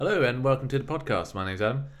Hello and welcome to the podcast. My name's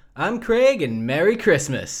Adam, I'm Craig, and Merry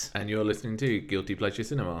Christmas. and you're listening to Guilty Pleasure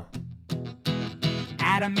Cinema.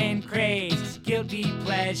 Adam and Craig's Guilty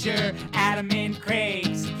Pleasure. Adam and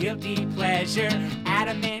Craig's Guilty Pleasure.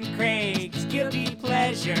 Adam and Craig's Guilty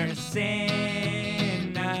Pleasure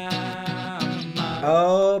Cinema.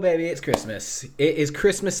 Oh, baby, it's Christmas. It is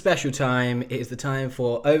Christmas special time. It is the time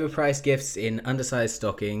for overpriced gifts in undersized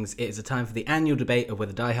stockings. It is the time for the annual debate of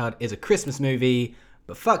whether Die Hard is a Christmas movie.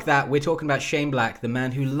 But fuck that, we're talking about Shane Black, the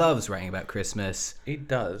man who loves writing about Christmas. He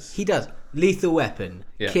does. He does. Lethal Weapon,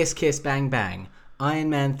 Yeah. Kiss Kiss Bang Bang, Iron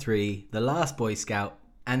Man 3, The Last Boy Scout,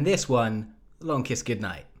 and this one, Long Kiss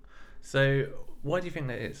Goodnight. So, why do you think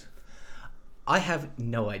that is? I have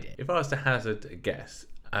no idea. If I was to hazard a guess,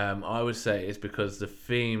 I would say it's because the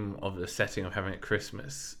theme of the setting of having it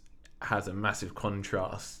Christmas has a massive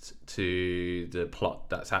contrast to the plot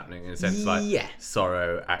that's happening in a sense, like Yeah.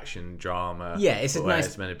 sorrow, action, drama. Yeah, it's a where nice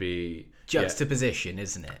it's meant to be Juxtaposition,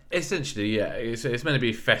 isn't it? Essentially, yeah. It's meant to be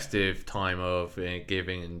a festive time of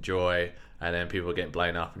giving and joy, and then people are getting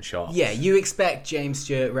blown up and shot. Yeah, you expect James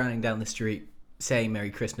Stewart running down the street saying Merry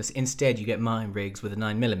Christmas. Instead, you get Mime Riggs with a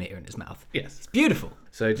 9mm in his mouth. Yes. It's beautiful.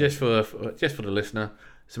 So just for the listener,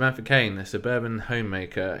 Samantha Cain, a suburban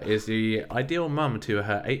homemaker, is the ideal mum to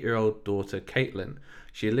her 8-year-old daughter Caitlin.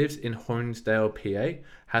 She lives in Hornsdale, PA,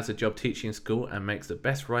 has a job teaching school, and makes the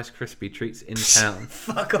best Rice Krispie treats in town.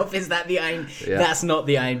 Fuck off, is that the Yeah. That's not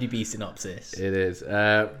the IMDb synopsis. It is.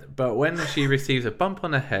 But when she receives a bump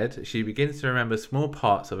on her head, she begins to remember small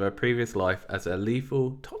parts of her previous life as a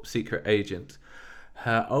lethal, top-secret agent.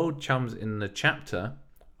 Her old chums in the chapter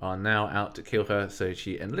are now out to kill her, so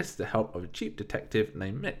she enlists the help of a cheap detective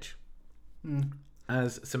named Mitch.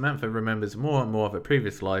 As Samantha remembers more and more of her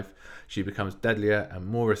previous life, she becomes deadlier and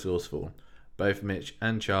more resourceful. Both Mitch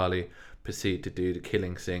and Charlie proceed to do the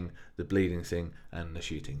killing sing, the bleeding sing, and the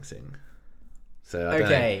shooting sing. So I don't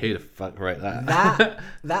know who the fuck wrote that.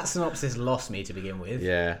 That synopsis lost me to begin with.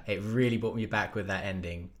 Yeah. It really brought me back with that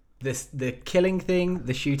ending. The killing thing,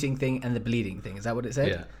 the shooting thing, and the bleeding thing. Is that what it said?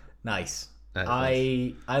 Yeah. Nice. That's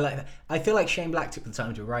I like that. I feel like Shane Black took the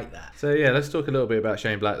time to write that. So yeah, let's talk a little bit about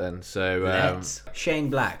Shane Black then. So Shane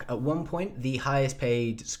Black, at one point the highest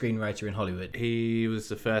paid screenwriter in Hollywood. he was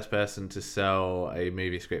the first person to sell a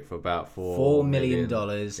movie script for about $4 million.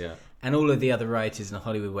 Yeah. And all of the other writers in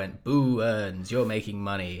Hollywood went, boo earns, you're making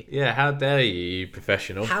money. Yeah, how dare you, you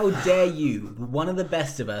professional? How dare you, one of the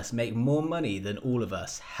best of us, make more money than all of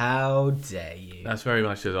us? How dare you? That's very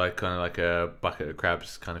much like kind of like a bucket of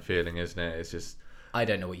crabs kind of feeling, isn't it? It's just I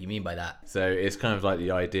don't know what you mean by that. so it's kind of like the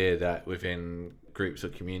idea that within groups or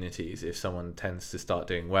communities, if someone tends to start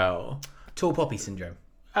doing well, Tall poppy syndrome.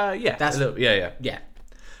 yeah, That's- yeah. Yeah.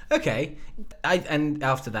 Okay. And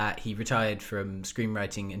after that, he retired from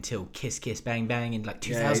screenwriting until Kiss Kiss Bang Bang in like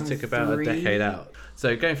 2003. He took about a decade out.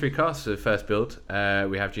 So going through cast for the first build,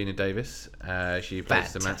 we have Gina Davis. She plays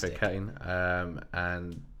Samantha Fantastic. Cain,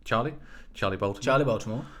 and Charlie Baltimore. Charlie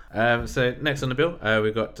Baltimore. So next on the bill,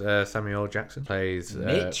 we've got Samuel L. Jackson plays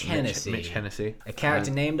Mitch Hennessy. Mitch Hennessy. A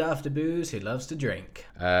character named after booze who loves to drink.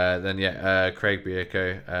 Then Craig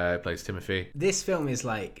Bierko plays Timothy. This film is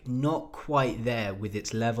like not quite there with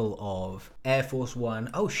its level of Air Force One.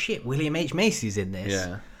 Oh shit, William H. Macy's in this.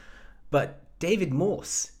 Yeah, But David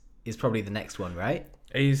Morse is probably the next one, right?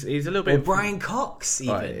 he's a little Or bit. Brian Cox,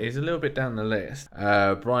 even. Right, he's a little bit down the list.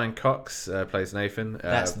 Brian Cox plays Nathan.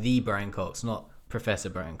 That's the Brian Cox, not Professor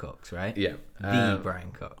Brian Cox, right? Yeah. The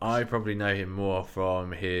Brian Cox. I probably know him more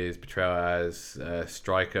from his portrayal as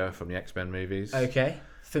Stryker from the X-Men movies. Okay.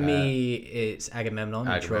 For me, it's Agamemnon,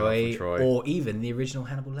 Agamemnon Troy, from Troy. or even the original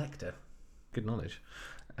Hannibal Lecter. Good knowledge.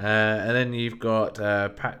 And then you've got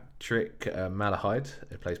Patrick Malahide,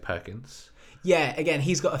 who plays Perkins. Yeah, again,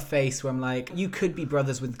 he's got a face where I'm like, you could be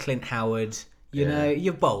brothers with Clint Howard. You know,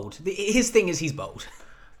 you're bold. His thing is he's bold.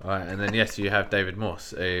 All right, and then yes, you have David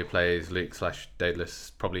Morse, who plays Luke /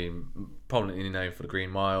 Daedalus, probably prominently known for The Green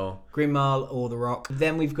Mile. Green Mile or The Rock.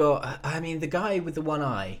 Then we've got, I mean, the guy with the one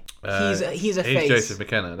eye. He's a face. Joseph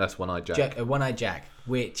McKenna. That's One-Eyed Jack. One-Eyed Jack,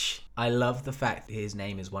 which I love the fact that his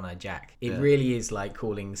name is One-Eyed Jack. It really is like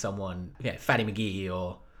calling someone, Fatty McGee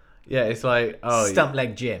or Yeah, it's like Stump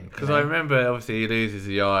Leg Jim. Because I remember, obviously, he loses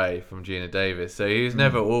the eye from Gina Davis, so he was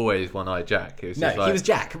never always One-Eyed Jack. He was No, just like, he was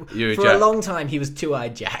Jack. You were For Jack. a long time, he was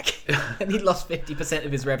Two-Eyed Jack. And he lost 50%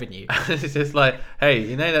 of his revenue. It's just like, hey,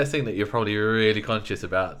 you know that thing that you're probably really conscious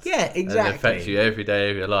about? Yeah, And it exactly. affects you every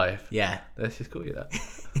day of your life. Yeah. Let's just call you that.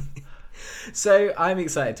 So I'm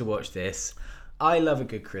excited to watch this. I love a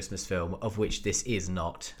good Christmas film, of which this is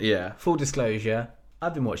not. Yeah. Full disclosure,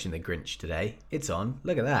 I've been watching The Grinch today. It's on.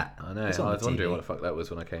 Look at that. I know. I It's on was the wondering TV. what the fuck that was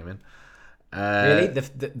when I came in. Really?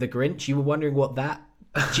 The Grinch? You were wondering what that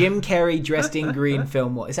Jim Carrey dressed in green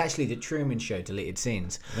film was? It's actually the Truman Show deleted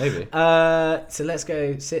scenes. Maybe. So let's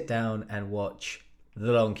go sit down and watch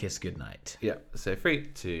The Long Kiss Goodnight. Yeah. So 3,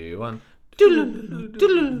 2, 1.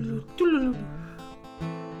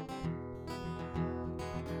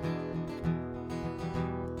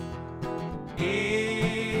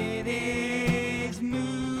 It is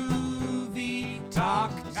movie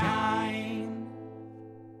talk time.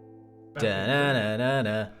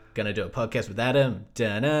 Da-na-na-na-na. Gonna do a podcast with Adam.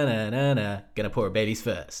 Da-na-na-na-na. Gonna pour babies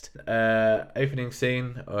first. Opening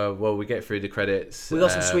scene. Well, we get through the credits. We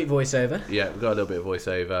got some sweet voiceover. Yeah, we got a little bit of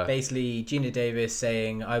voiceover. Basically, Gina Davis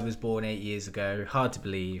saying, I was born 8 years ago. Hard to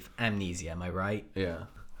believe. Amnesia, am I right? Yeah.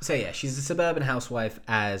 So yeah, she's a suburban housewife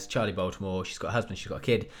as Charlie Baltimore. She's got a husband, she's got a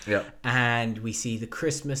kid. Yeah. And we see the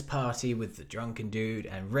Christmas party with the drunken dude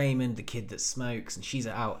and Raymond, the kid that smokes, and she's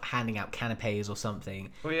out handing out canapes or something.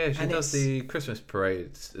 Well, yeah, she does the Christmas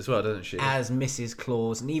parades as well, doesn't she? As Mrs.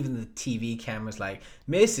 Claus, and even the TV camera's like,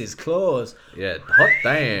 Mrs. Claus. Yeah, hot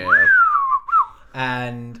damn.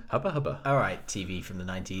 And Hubba hubba. all right, TV from the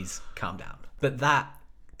 90s, calm down. But that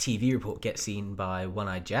TV report gets seen by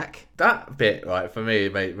One-Eyed Jack. That bit, right, for me,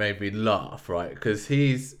 made me laugh, right? Because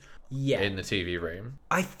he's Yeah. in the TV room.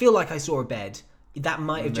 I feel like I saw a bed. That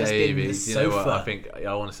might have just been the You sofa. know what? I think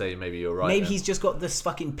I want to say maybe you're right. Maybe then. he's just got this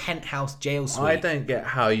fucking penthouse jail suite. I don't get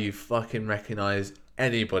how you fucking recognise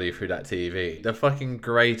anybody through that TV. The fucking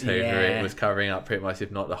grate over Yeah. it was covering up pretty much, if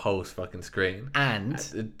not the whole fucking screen. And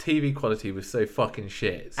The TV quality was so fucking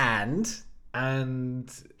shit.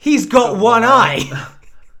 and He's got one eye.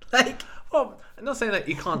 Like, well, I'm not saying that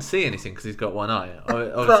you can't see anything because he's got one eye.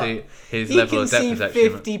 Obviously, his he level can of depth see is actually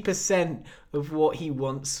 50% of what he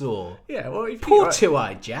once saw. Yeah, well, if you Poor right,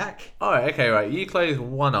 Two-Eyed Jack. all right, okay, right. You close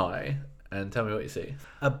one eye and tell me what you see.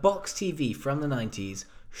 A box TV from the 90s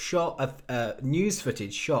shot of news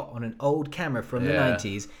footage shot on an old camera from the Yeah.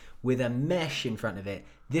 90s with a mesh in front of it.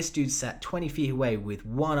 This dude sat 20 feet away with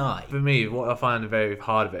one eye. For me, what I find very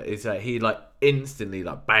hard of it is that he like instantly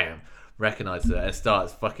like bam recognizes it and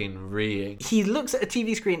starts fucking reeing. He looks at a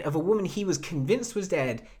TV screen of a woman he was convinced was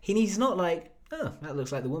dead. He's not like, oh, that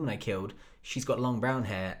looks like the woman I killed. She's got long brown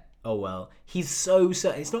hair. Oh well. He's so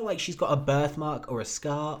certain. It's not like she's got a birthmark or a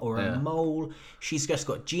scar or a mole. She's just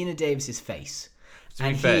got Gina Davis's face. To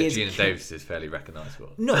be fair, Gina Davis is fairly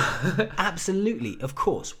recognisable. No, absolutely. Of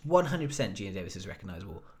course. 100% Gina Davis is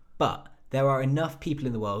recognisable. But there are enough people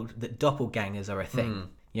in the world that doppelgangers are a thing.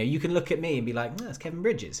 You know, you can look at me and be like, no, that's Kevin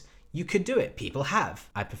Bridges. You could do it. People have.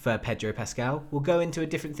 I prefer Pedro Pascal. We'll go into a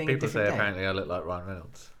different thing. People a different say day. apparently I look like Ryan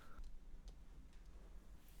Reynolds.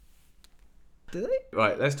 Do they?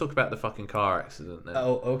 Right, let's talk about the fucking car accident then.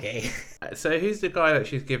 Oh, okay. So who's the guy that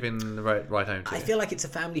she's giving the ride home to? I feel like it's a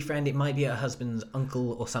family friend. It might be her husband's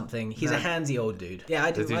uncle or something. He's a handsy old dude. Yeah,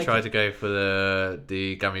 I Does didn't he like try it. to go for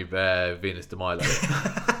the gummy bear Venus de Milo?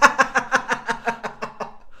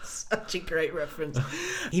 Such a great reference.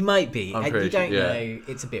 He might be. I'm You pretty don't sure, yeah. know.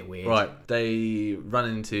 It's a bit weird. Right, they run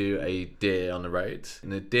into a deer on the road, and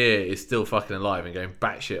the deer is still fucking alive and going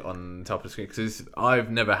batshit on top of the screen. Because I've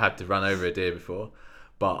never had to run over a deer before,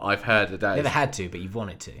 but I've heard that. Never had to, but you've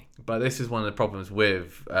wanted to. But this is one of the problems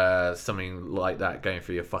with something like that going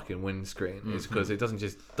through your fucking windscreen is because it doesn't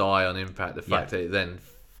just die on impact. The fact that it then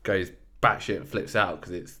goes batshit and flips out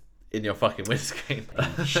because it's in your fucking windscreen.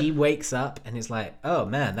 She wakes up and is like, oh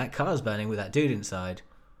man, that car's burning with that dude inside.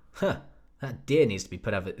 Huh, that deer needs to be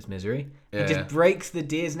put out of its misery. And Yeah. just breaks the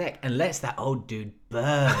deer's neck and lets that old dude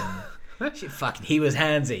burn. He was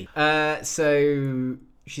handsy. So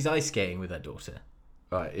she's ice skating with her daughter.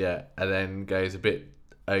 Right, yeah, and then goes a bit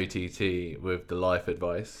OTT with the life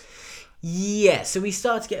advice. Yeah, so we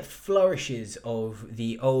start to get flourishes of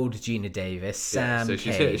the old Gina Davis, Sam So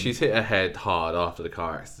Kane. she's hit her head hard after the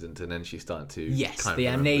car accident, and then she's starting to Yes, kind of the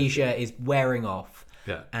remember. amnesia is wearing off.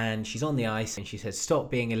 Yeah. And she's on the ice and she says,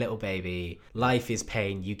 stop being a little baby. Life is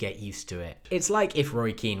pain. You get used to it. It's like if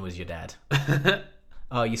Roy Keane was your dad.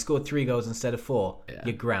 Oh, you scored 3 goals instead of 4. Yeah.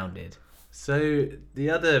 You're grounded. So the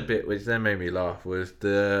other bit which then made me laugh was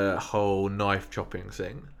the whole knife chopping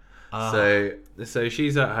thing. So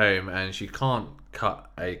she's at home and she can't cut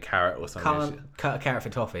a carrot or something. Can't cut a carrot for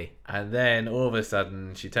toffee. And then all of a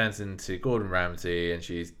sudden she turns into Gordon Ramsay and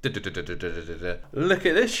she's look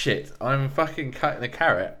at this shit. I'm fucking cutting a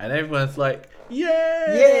carrot and everyone's like, yay!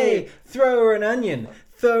 Yay! Throw her an onion.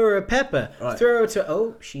 Throw her a pepper. Right. Throw her to...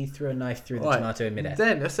 Oh, she threw a knife through the Right. tomato in midair.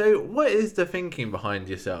 Then, so what is the thinking behind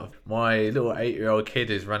yourself? My little 8-year-old kid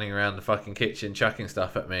is running around the fucking kitchen chucking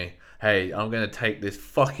stuff at me. Hey, I'm going to take this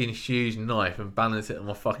fucking huge knife and balance it on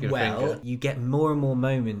my fucking Well, finger. you get more and more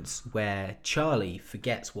moments where Charlie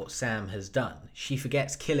forgets what Sam has done. She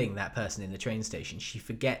forgets killing that person in the train station. She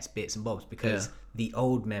forgets bits and bobs because the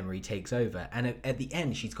old memory takes over. And at the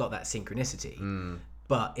end, she's got that synchronicity.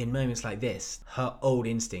 But in moments like this, her old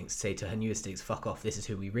instincts say to her new instincts, fuck off, this is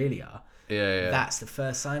who we really are. Yeah. That's the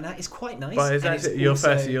first sign. That is quite nice. But is And that it's your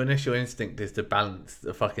also- your initial instinct is to balance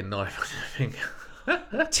the fucking knife on your finger?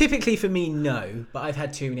 Typically for me, no, but I've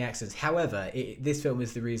had too many accidents. However, this film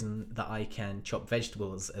is the reason that I can chop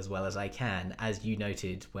vegetables as well as I can, as you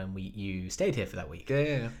noted when you stayed here for that week.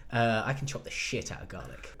 Yeah. I can chop the shit out of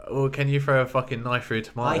garlic. Or can you throw a fucking knife through a I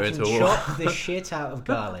tomato can into a wall? chop the shit out of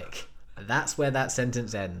garlic. That's where that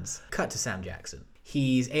sentence ends. Cut to Sam Jackson.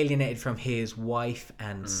 He's alienated from his wife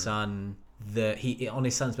and son. He on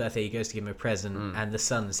his son's birthday, he goes to give him a present, and the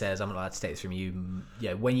son says, "I'm not allowed to take this from you.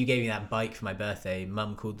 Yeah, when you gave me that bike for my birthday,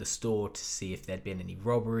 Mum called the store to see if there'd been any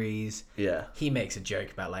robberies." Yeah. He makes a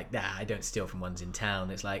joke about like, "Nah, I don't steal from ones in town."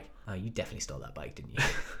 It's like, "Oh, you definitely stole that bike, didn't you?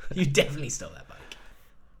 You definitely stole that bike."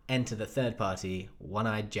 Enter the third party,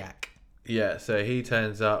 One-Eyed Jack. Yeah, so he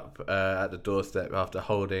turns up at the doorstep after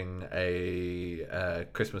holding a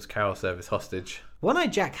Christmas carol service hostage.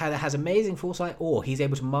 One-Eyed Jack has amazing foresight, or he's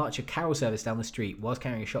able to march a carol service down the street whilst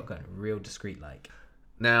carrying a shotgun, real discreet-like.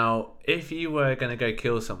 Now, if you were going to go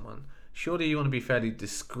kill someone, surely you want to be fairly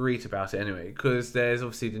discreet about it anyway, because there's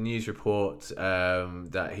obviously the news report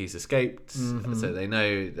that he's escaped, so they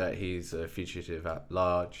know that he's a fugitive at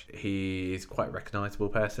large. He is quite a recognisable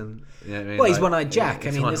person. You know what I mean? Well, he's Like, One-Eyed Jack. I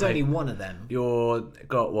he's mean, there's one-eyed. only one of them. You're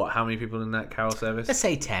got what? How many people in that carol service? Let's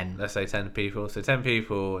say 10. Let's say 10 people. So 10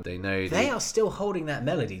 people. They know. They are still holding that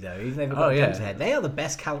melody, though, even though they've got Oh, a yeah. gun to their head. They are the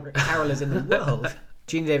best carolers in the world.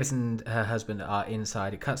 Gina Davis and her husband are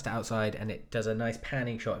inside. It cuts to outside, and it does a nice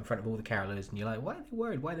panning shot in front of all the carolers. And you're like, why are they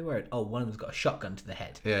worried? Why are they worried? Oh, one of them's got a shotgun to the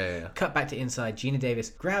head. Yeah. Cut back to inside. Gina Davis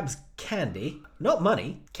grabs candy. Not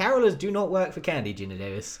money. Carolers do not work for candy, Gina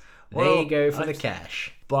Davis. They Well, go for the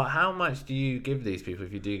cash. But how much do you give these people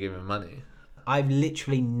if you do give them money? I've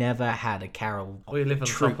literally never had a carol Or you live on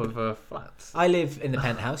troop. top of a flat? I live in the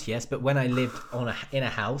penthouse, yes, but when I lived in a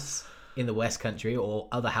house in the West Country or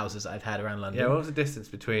other houses I've had around London, Yeah, what was the distance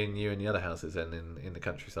between you and the other houses then in the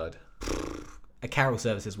countryside? a carol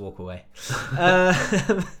services walk away.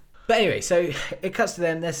 But anyway, so it cuts to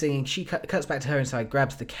them. They're singing. She cuts back to her inside,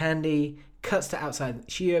 grabs the candy, cuts to outside.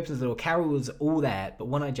 She opens the door. Carol was all there, but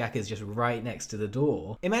One-Eyed Jack is just right next to the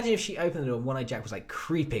door. Imagine if she opened the door and One-Eyed Jack was like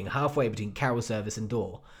creeping halfway between carol service and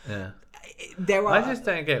door. Yeah. There are. I just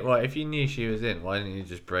don't get why, if you knew she was in, why didn't you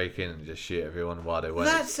just break in and just shoot everyone while they went?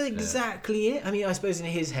 That's exactly it. I mean, I suppose in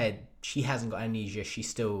his head, she hasn't got amnesia. She's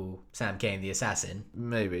still Sam Kane, the assassin.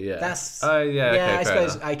 Maybe, yeah. That's. Oh, yeah, okay, I fair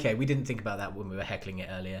suppose. enough. Okay, we didn't think about that when we were heckling it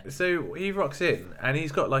earlier. So he rocks in and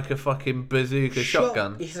he's got like a fucking bazooka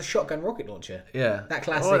shotgun. It's a shotgun rocket launcher. Yeah. That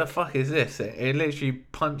classic. What the fuck is this? It literally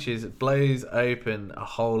blows open a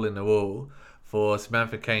hole in the wall for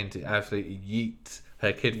Samantha Kane to absolutely yeet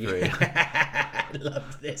her kid through. I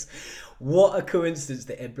love this. What a coincidence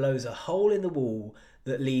that it blows a hole in the wall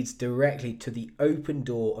that leads directly to the open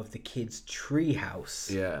door of the kid's treehouse.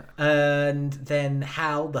 Yeah. And then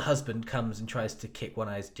Hal, the husband, comes and tries to kick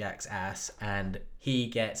One-Eyed Jack's ass, and he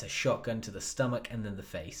gets a shotgun to the stomach and then the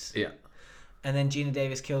face. Yeah. And then Gina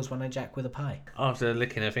Davis kills One-Eyed Jack with a pie. After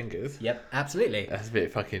licking her fingers. Yep, absolutely. That's a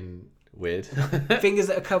bit fucking weird. Fingers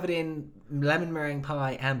that are covered in lemon meringue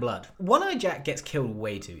pie and blood. One-Eyed Jack gets killed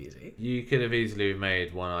way too easy. You could have easily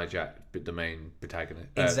made One-Eyed Jack the main protagonist.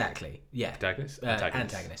 Exactly. Yeah. Protagonist?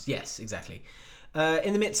 Antagonist. Yes, exactly.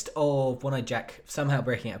 In the midst of One-Eyed Jack somehow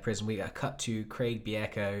breaking out of prison, we got a cut to Craig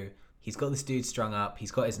Bierko. He's got this dude strung up.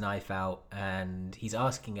 He's got his knife out, and he's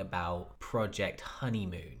asking about Project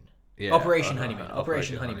Honeymoon. Yeah, Operation Honeymoon. Operation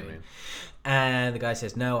Operation Honeymoon. Honeymoon. And the guy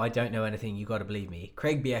says, "No, I don't know anything. You got to believe me."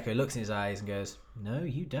 Craig Bierko looks in his eyes and goes, "No,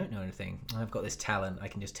 you don't know anything. I've got this talent. I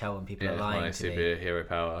can just tell when people Yeah, are it's lying my to me." superhero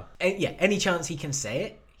power. And yeah, any chance he can say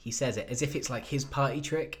it, he says it as if it's like his party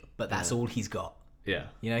trick, but that's all he's got. Yeah.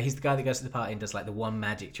 You know, he's the guy that goes to the party and does like the one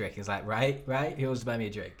magic trick. He's like, right, he wants to buy me a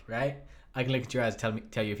drink, right? I can look at your eyes and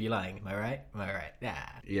tell you if you're lying. Am I right? Yeah.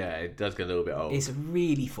 Yeah, it does get a little bit old. It's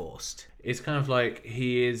really forced. It's kind of like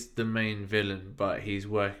he is the main villain, but he's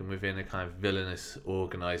working within a kind of villainous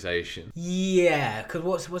organization. Yeah,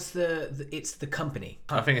 because what's the it's the company.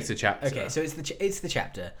 I think it's a chapter. Okay, so it's the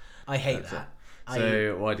chapter. I hate that.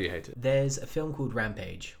 So why do you hate it? There's a film called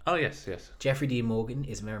Rampage. Oh, yes. Jeffrey D. Morgan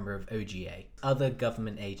is a member of OGA, other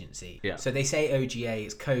government agency. Yeah. So they say OGA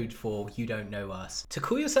is code for you don't know us. To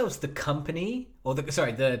call yourselves the company, or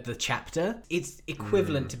the chapter, it's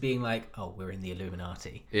equivalent to being like, oh, we're in the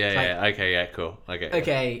Illuminati. Yeah, okay, yeah, cool.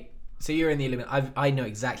 Okay, so you're in the Illuminati. I know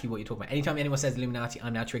exactly what you're talking about. Anytime anyone says Illuminati,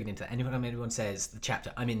 I'm now triggered into that. Anytime anyone says the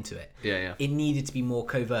chapter, I'm into it. Yeah. It needed to be more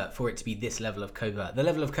covert for it to be this level of covert. The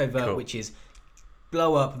level of covert, Cool. which is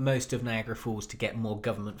blow up most of Niagara Falls to get more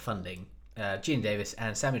government funding. Gene Davis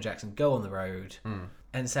and Samuel Jackson go on the road,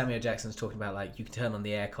 and Samuel Jackson's talking about like you can turn on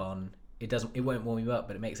the aircon. It won't warm you up,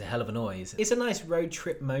 but it makes a hell of a noise. It's a nice road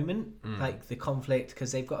trip moment, like the conflict,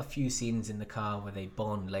 because they've got a few scenes in the car where they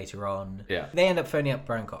bond later on. Yeah. They end up phoning up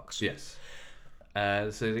Brian Cox. Yes.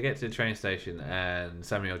 So they get to the train station and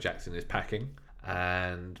Samuel Jackson is packing.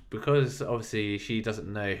 And because obviously she doesn't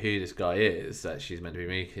know who this guy is that she's meant to be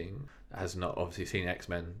meeting, has not obviously seen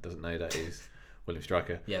X-Men, doesn't know that he's William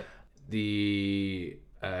Stryker. Yep. The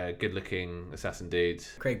good-looking assassin dude,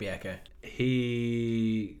 Craig Bierko.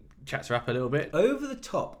 he chats her up a little bit. Over the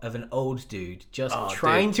top of an old dude just Oh,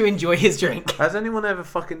 trying to enjoy his drink. Has anyone ever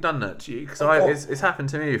fucking done that to you? Because it's happened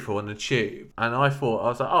to me before on the tube, and I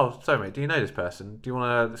was like, oh, sorry mate, do you know this person? Do you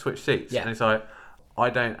want to switch seats? Yeah. And he's like, I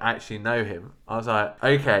don't actually know him. I was like,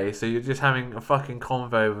 okay, so you're just having a fucking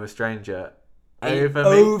convo with a stranger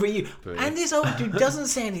over me? You. And this old dude doesn't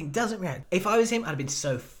say anything, doesn't react. If I was him, I'd have been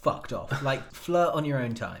so fucked off. Like, flirt on your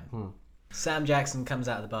own time. Sam Jackson comes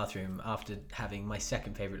out of the bathroom after having my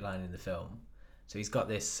second favourite line in the film. So he's got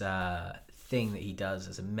this thing that he does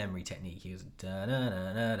as a memory technique. He goes,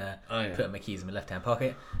 da-na-na-na-na, put my keys in my left-hand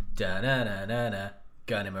pocket, da-na-na-na-na,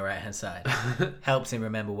 gun in my right-hand side. Helps him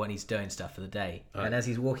remember when he's doing stuff for the day. And as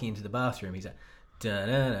he's walking into the bathroom, he's like,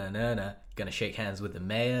 da-na-na-na-na, gonna shake hands with the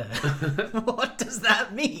mayor. What does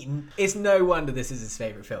that mean? It's no wonder this is his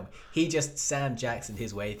favourite film. He just Sam Jackson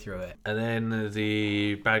his way through it. And then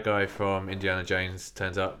the bad guy from Indiana Jones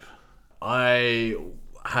turns up. I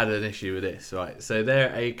had an issue with this, right? So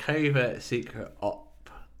they're a covert secret op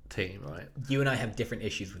team, right? You and I have different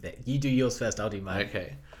issues with it. You do yours first, I'll do mine.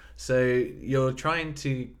 Okay. So you're trying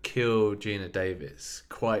to kill Gina Davis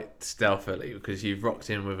quite stealthily because you've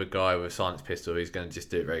rocked in with a guy with a silenced pistol who's going to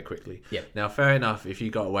just do it very quickly. Yeah. Now, fair enough, if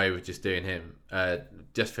you got away with just doing him,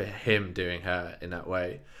 just for him doing her in that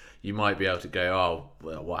way, you might be able to go, oh,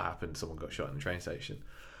 well, what happened? Someone got shot in the train station.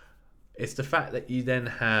 It's the fact that you then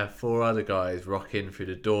have 4 other guys rock in through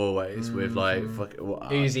the doorways with like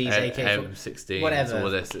Uzis, M16s, whatever,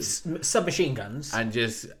 all this, submachine guns, and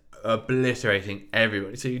just obliterating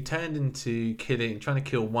everyone. So you turned into trying to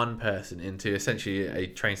kill one person into essentially a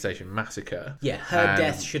train station massacre. Yeah, her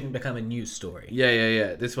death shouldn't become a news story.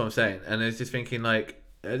 Yeah. This is what I'm saying. And I was just thinking, like,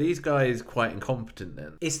 are these guys quite incompetent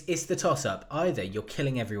then? It's the toss-up. Either you're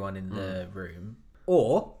killing everyone in the room,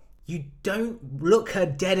 or you don't look her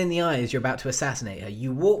dead in the eye as you're about to assassinate her.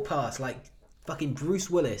 You walk past like fucking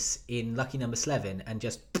Bruce Willis in Lucky Number 11 and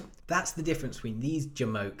just... That's the difference between these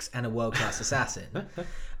jamokes and a world-class assassin.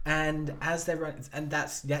 And as they're running, and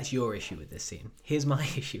that's your issue with this scene. Here's my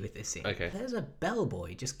issue with this scene. Okay. There's a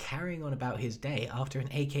bellboy just carrying on about his day after an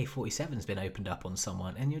AK-47's been opened up on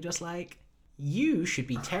someone, and you're just like, you should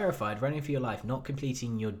be terrified, running for your life, not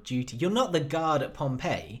completing your duty. You're not the guard at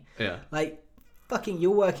Pompeii. Yeah. Like, fucking,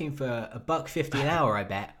 you're working for $1.50 an hour, I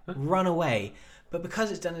bet. Run away. But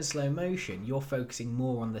because it's done in slow motion, you're focusing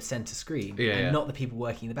more on the center screen and not the people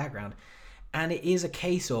working in the background. And it is a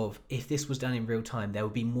case of, if this was done in real time, there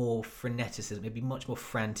would be more freneticism. It'd be much more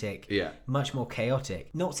frantic, much more chaotic.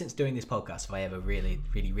 Not since doing this podcast have I ever really,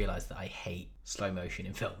 really realised that I hate slow motion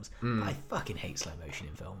in films. I fucking hate slow motion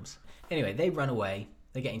in films. Anyway, they run away.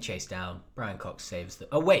 They're getting chased down. Brian Cox saves them.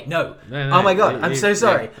 Oh, wait, no. Oh, my God. I'm so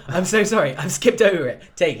sorry. I'm so sorry. I've skipped over it.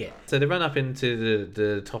 Take it. So they run up into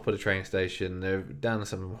the top of the train station. They're down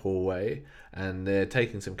some hallway and they're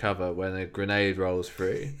taking some cover when a grenade rolls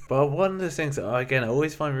through. But one of the things that, again, I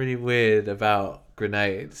always find really weird about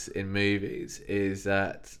grenades in movies is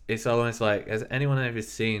that it's almost like, has anyone ever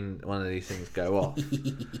seen one of these things go off?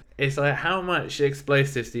 It's like, how much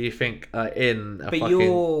explosives do you think are in a but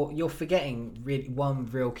fucking... you're forgetting really one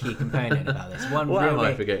real key component about this. What am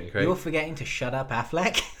I forgetting, Craig? You're forgetting to shut up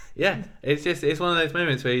Affleck. Yeah, it's one of those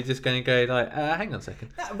moments where you're just going to go like, hang on a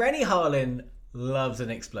second. Rennie Harlin loves an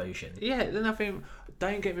explosion. Yeah, then I think,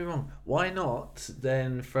 don't get me wrong, why not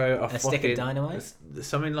then throw a stick of dynamite?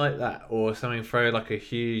 Something like that, or something, throw like a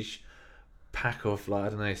huge pack of like I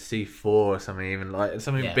don't know C4 or something, even like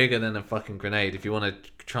something Yeah. bigger than a fucking grenade if you want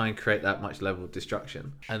to try and create that much level of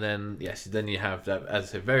destruction. And then then you have that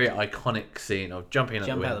as a very iconic scene of jumping out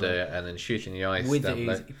the window and then shooting the ice with down the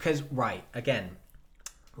below. Uzi. Because again,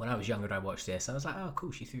 when I was younger and I watched this, I was like, oh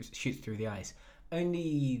cool, she shoots through the ice.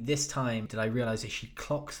 Only this time did I realise that she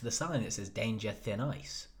clocks the sign that says danger thin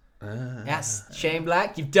ice. That's Shane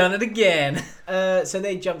Black, you've done it again. So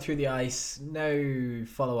they jump through the ice. No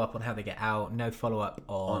follow up on how they get out. No follow up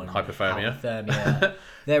on hypothermia.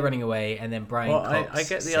 They're running away, and then Brian Cox I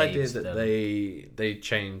get the idea saves that them. they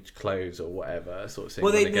change clothes or whatever sort of thing.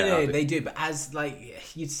 Well, when they get out of they do, but as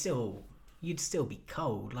you'd still be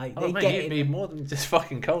cold. Like Oh they man, get you'd in. be more than just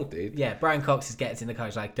fucking cold, dude. Yeah, Brian Cox gets in the car.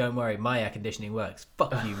 He's like, "Don't worry, my air conditioning works."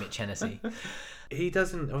 Fuck you, Mitch Hennessy. He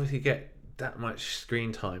doesn't obviously get that much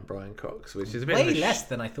screen time, Brian Cox, which is a bit Way of a less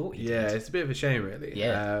than I thought he Yeah, did. it's a bit of a shame, really.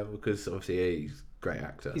 Yeah. Because obviously he's a great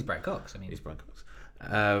actor. He's Brian Cox. I mean, He's Brian Cox.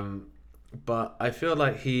 But I feel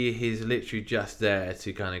like he's literally just there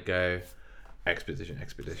to kind of go exposition.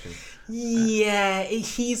 yeah,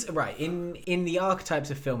 he's right in the archetypes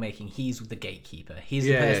of filmmaking. He's the gatekeeper. He's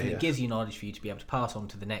the Yeah, person yeah. that gives you knowledge for you to be able to pass on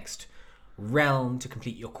to the next realm to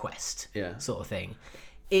complete your quest. Yeah. Sort of thing.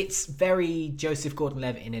 It's very Joseph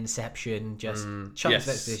Gordon-Levitt in Inception. Just chunks yes.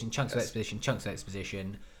 of exposition, chunks of exposition, chunks of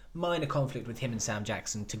exposition. Minor conflict with him and Sam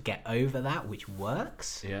Jackson to get over that, which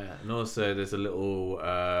works. Yeah, and also there's a little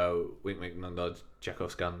wink, wink, nod, nod,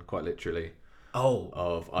 Chekhov's gun, quite literally, Oh,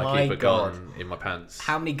 of my I keep a God. gun in my pants.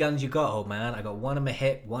 How many guns you got, old man? I got one on my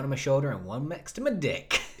hip, one on my shoulder, and one next to my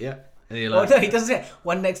dick. Yeah, and you're Oh like, no, he doesn't say it.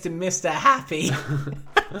 One next to Mr. Happy.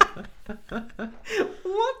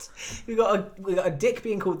 What? We got a dick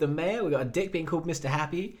being called the mayor. We got a dick being called Mr.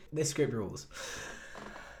 Happy. This script rules.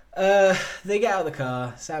 They get out of the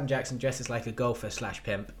car. Sam Jackson dresses like a golfer /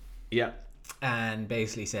 pimp, yeah. and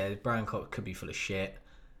basically says Brian Cox could be full of shit.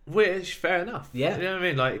 Which, fair enough. Yeah. You know what I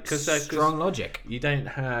mean? Like, because Strong logic. you don't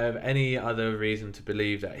have any other reason to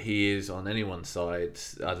believe that he is on anyone's side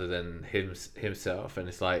other than himself. And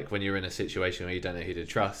it's like when you're in a situation where you don't know who to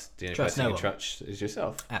trust, the only Trust person no you one. trust is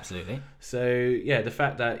yourself. Absolutely. So, yeah, the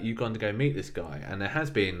fact that you've gone to go meet this guy and there has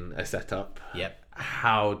been a setup. Yep.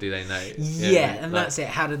 How do they know? Yeah, and that's it.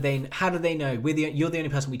 How did they know? You're the only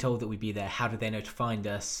person we told that we'd be there. How did they know to find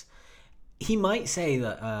us? He might say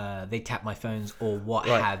that they tapped my phones or what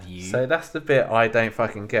have you. So that's the bit I don't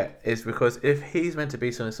fucking get. Is because if he's meant to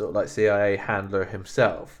be some sort of like CIA handler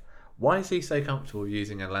himself, why is he so comfortable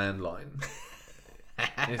using a landline?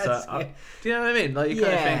 It's like, do you know what I mean? Like you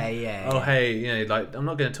kind of think, yeah. Hey, you know, like I'm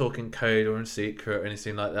not going to talk in code or in secret or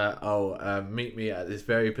anything like that. Meet me at this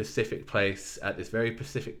very specific place at this very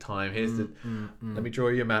specific time. Here's let me draw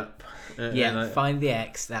you a map. Find the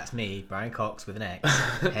X. That's me, Brian Cox with an X.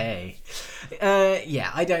 Hey,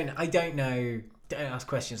 I don't know. Don't ask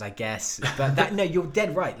questions, I guess. But that no, you're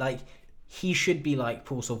dead right. Like he should be like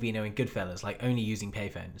Paul Sorvino in Goodfellas, like only using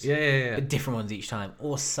payphones. Yeah. But different ones each time,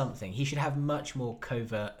 or something. He should have much more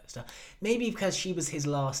covert stuff. Maybe because she was his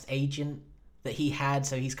last agent that he had,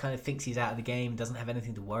 so he's kind of thinks he's out of the game, doesn't have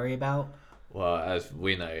anything to worry about. Well, as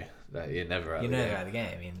we know, that you're never out. You're of the never game. out of the game.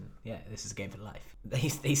 I mean, yeah, this is a game for life.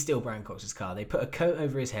 They steal Brian Cox's car. They put a coat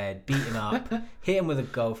over his head, beat him up, hit him with a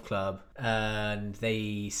golf club, and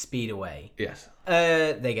they speed away. Yes.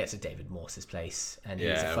 They get to David Morse's place, and he's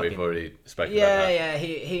a Yeah, fucking... we've already spoken about that.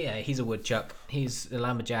 He's a woodchuck. He's a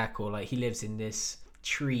lumberjack, or like he lives in this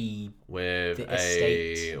tree. With The a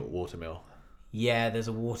estate. watermill. Yeah, there's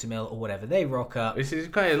a watermill or whatever. They rock up. This is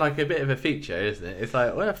kind of like a bit of a feature, isn't it? It's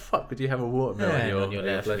like, where the fuck would you have a watermill And on on your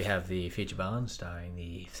left, place? we have the feature barn starring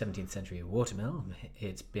the 17th century watermill.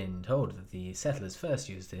 It's been told that the settlers first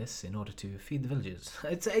used this in order to feed the villagers.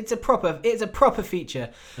 It's a proper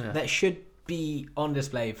feature that should be on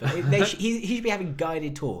display for. He should be having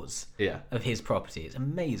guided tours Yeah. of his property. It's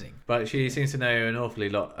amazing. But she seems to know an awfully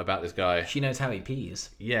lot about this guy. She knows how he pees.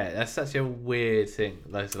 Yeah, that's such a weird thing.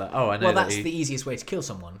 Like, I know Well, that that's he... the easiest way to kill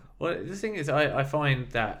someone. Well, the thing is, I find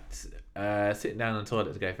that sitting down on the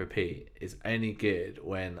toilet to go for a pee is only good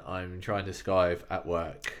when I'm trying to Skype at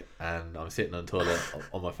work and I'm sitting on the toilet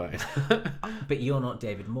on my phone. But you're not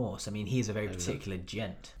David Morse. I mean, he's a very particular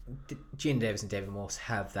gent. Gene Davis and David Morse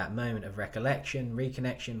have that moment of recollection,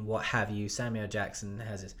 reconnection, what have you. Samuel Jackson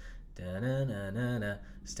has his da-na-na-na-na,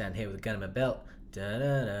 stand here with a gun in my belt,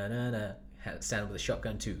 da-na-na-na-na, stand with a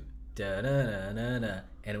shotgun too, da-na-na-na-na,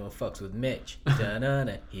 anyone fucks with Mitch,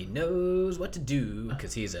 da-na-na, he knows what to do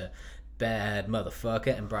because he's a bad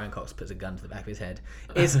motherfucker, and Brian Cox puts a gun to the back of his head.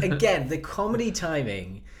 Is again, the comedy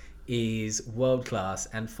timing is world class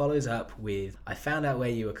and follows up with I found out where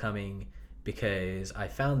you were coming because I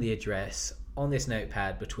found the address on this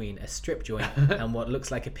notepad between a strip joint and what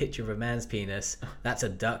looks like a picture of a man's penis, that's a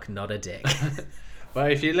duck, not a dick.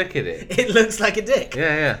 But if you look at it, It looks like a dick.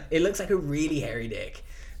 yeah. It looks like a really hairy dick.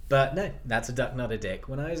 But no, that's a duck, not a dick.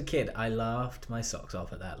 When I was a kid, I laughed my socks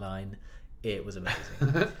off at that line. It was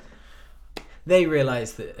amazing. They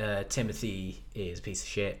realise that Timothy is a piece of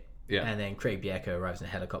shit. Yeah. And then Craig Bierko arrives in a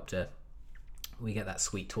helicopter. We get that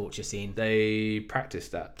sweet torture scene. They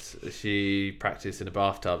practiced that. She practiced in a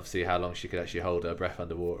bathtub to see how long she could actually hold her breath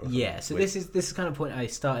underwater. Yeah, so this is kind of point I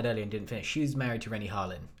started earlier and didn't finish. She was married to Rennie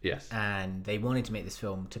Harlin. Yes. And they wanted to make this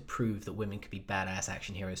film to prove that women could be badass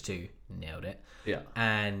action heroes too. Nailed it. Yeah.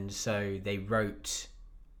 And so they wrote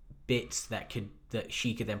bits that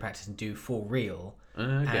she could then practice and do for real.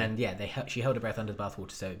 Okay. And yeah, she held her breath under the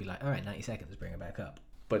bathwater, so it'd be like, all right, 90 seconds, bring her back up.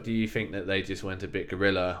 But do you think that they just went a bit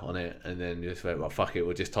guerrilla on it and then just went, well, fuck it,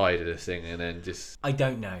 we'll just tie to this thing and then just... I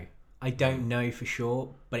don't know for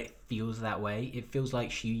sure, but it feels that way. It feels like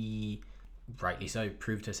she, rightly so,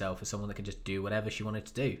 proved herself as someone that could just do whatever she wanted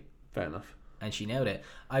to do. Fair enough. And she nailed it.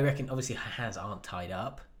 I reckon, obviously, her hands aren't tied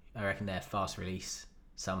up. I reckon they're fast release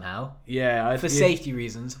somehow. Yeah. For safety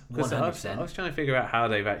reasons, 100%. I was trying to figure out how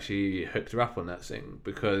they've actually hooked her up on that thing,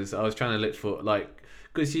 because I was trying to look for, like...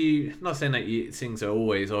 Because not saying that things are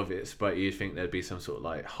always obvious, but you'd think there'd be some sort of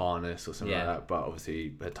like harness or something like that. But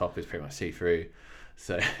obviously, her top is pretty much see-through.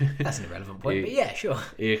 So That's an irrelevant point, but yeah, sure.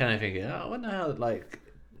 You're kind of thinking, I wonder how, like...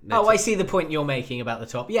 I see the point you're making about the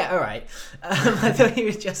top. Yeah, all right. I thought he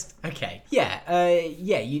was just... Okay.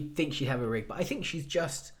 Yeah, you'd think she'd have a rig, but I think she's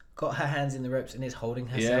just got her hands in the ropes and is holding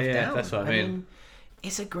herself down. That's what I mean.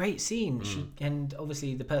 It's a great scene. And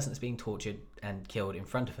obviously, the person that's being tortured and killed in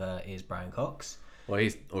front of her is Brian Cox. Well,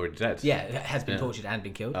 he's already dead. Yeah, has been tortured and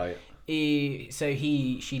been killed. Oh, yeah.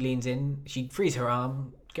 She leans in, she frees her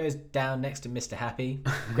arm, goes down next to Mr. Happy,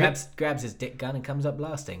 grabs his dick gun and comes up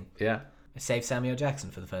blasting. Yeah. Saves Samuel Jackson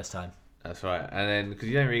for the first time. That's right. And then, because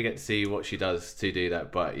you don't really get to see what she does to do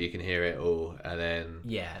that, but you can hear it all. And then...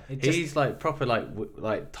 Yeah. He's like proper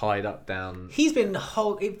like tied up down... He's been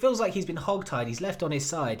it feels like he's been hogtied. He's left on his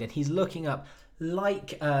side and he's looking up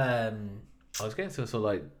like... I was getting some sort of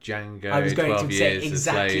like Django. I was going to say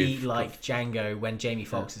exactly slave. like Django when Jamie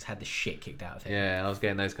Foxx has had the shit kicked out of him. Yeah, I was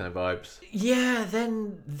getting those kind of vibes. Yeah,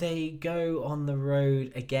 then they go on the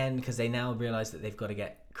road again because they now realise that they've got to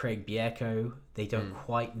get Craig Bierko. They don't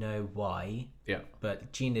quite know why. Yeah.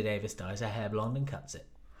 But Gina Davis dyes her hair blonde and cuts it.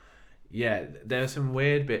 Yeah, there are some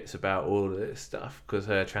weird bits about all of this stuff because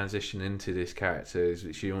her transition into this character is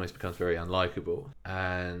she almost becomes very unlikable,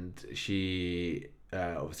 and she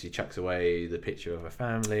obviously chucks away the picture of her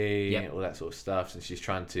family, all that sort of stuff, and she's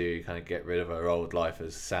trying to kind of get rid of her old life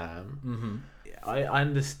as Sam. Mm-hmm. I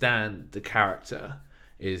understand the character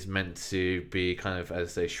is meant to be kind of,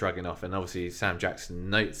 as they shrugging off, and obviously Sam Jackson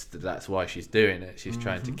notes that that's why she's doing it. She's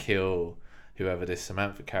trying to kill whoever this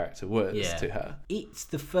Samantha character was to her. It's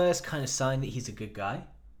the first kind of sign that he's a good guy.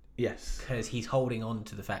 Yes. Because he's holding on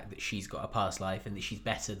to the fact that she's got a past life and that she's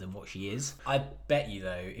better than what she is. I bet you,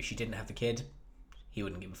 though, if she didn't have the kid, he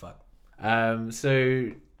wouldn't give a fuck.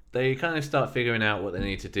 So they kind of start figuring out what they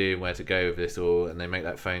need to do and where to go with this all, and they make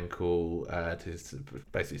that phone call to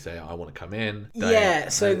basically say, I want to come in.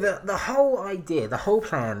 So the whole idea, the whole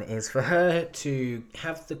plan is for her to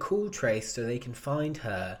have the call trace so they can find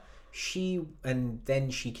her. And then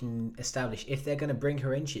she can establish if they're going to bring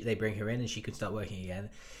her in, they bring her in and she can start working again.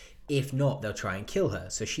 If not, they'll try and kill her.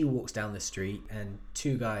 So she walks down the street and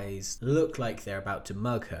two guys look like they're about to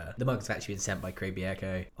mug her. The mug's actually been sent by Craig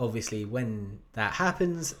Bierko. Obviously, when that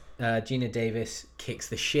happens, Gina Davis kicks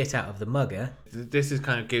the shit out of the mugger. This is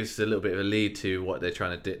kind of gives a little bit of a lead to what they're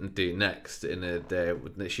trying to do next.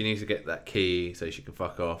 She needs to get that key so she can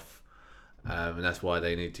fuck off. And that's why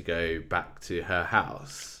they need to go back to her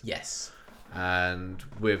house. Yes. And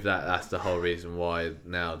with that, that's the whole reason why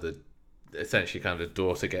now essentially kind of the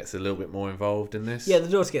daughter gets a little bit more involved in this. Yeah, the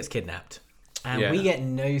daughter gets kidnapped. And we get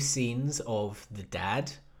no scenes of the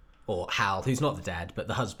dad, or Hal, who's not the dad, but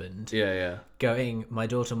the husband, going, my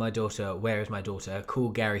daughter, where is my daughter? Call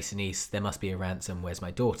Gary Sinise, there must be a ransom, where's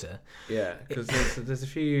my daughter? Yeah, because there's a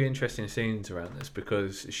few interesting scenes around this,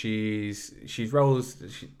 because she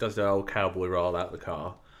does the old cowboy roll out the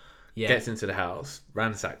car, gets into the house,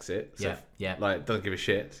 ransacks it, like doesn't give a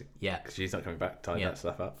shit, because she's not coming back, tying that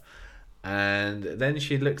stuff up. And then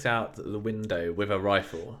she looks out the window with a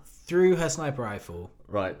rifle. Through her sniper rifle.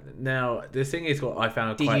 Right. Now, the thing is what I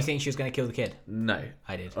found Did you think she was going to kill the kid? No.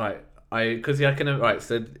 I did. Right. Right,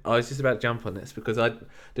 so I was just about to jump on this, because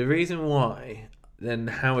the reason why, then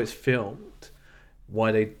how it's filmed, why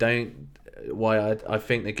I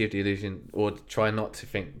think they give the illusion, or try not to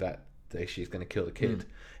think that that she's going to kill the kid,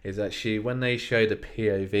 is that when they show the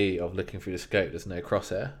POV of looking through the scope, there's no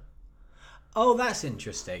crosshair. Oh, that's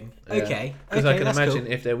interesting. Okay. Because okay, I can that's imagine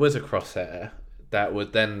cool. if there was a crosshair, that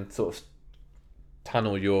would then sort of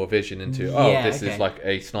tunnel your vision into, this okay. is like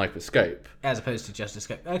a sniper scope. As opposed to just a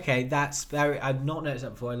scope. Okay, that's very... I've not noticed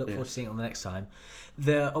that before. I look forward to seeing it on the next time.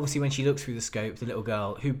 Obviously, when she looks through the scope, the little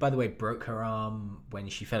girl, who, by the way, broke her arm when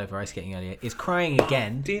she fell over ice skating earlier, is crying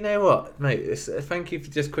again. Do you know what, mate? Thank you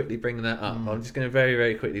for just quickly bringing that up. I'm just going to very,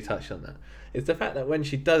 very quickly touch on that. It's the fact that when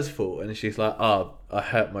she does fall and she's like, I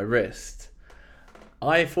hurt my wrist,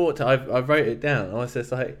 I wrote it down. I was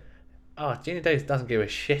just like, Gina Davis doesn't give a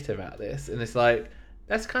shit about this. And it's like,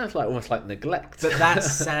 that's kind of like almost like neglect. But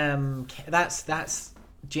that's that's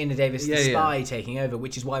Gina Davis, the spy, taking over,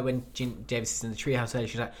 which is why when Gina Davis is in the treehouse earlier,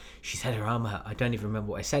 she's like, she said her arm hurt. I don't even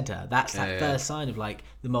remember what I said to her. That's that first sign of like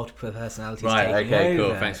the multiple personalities taking over. Okay,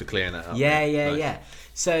 cool. Thanks for clearing that up. Yeah.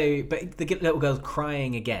 So, but the little girl's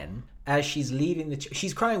crying again as she's leaving the church.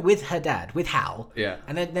 She's crying with her dad, with Hal. Yeah.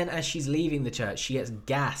 And then as she's leaving the church, she gets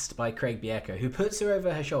gassed by Craig Bierko, who puts her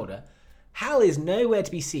over her shoulder. Hal is nowhere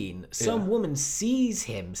to be seen. Some woman sees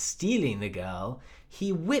him stealing the girl.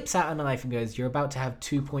 He whips out a knife and goes, "You're about to have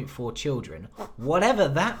 2.4 children." Whatever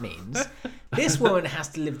that means. This woman has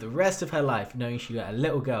to live the rest of her life knowing she let a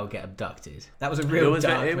little girl get abducted. That was a real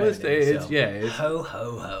dark moment. Ho,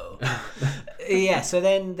 ho, ho. Yeah, so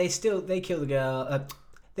then they kill the girl.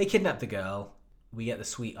 They kidnap the girl. We get the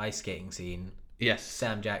sweet ice skating scene. Yes.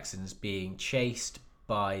 Sam Jackson's being chased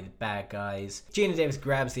by the bad guys. Gina Davis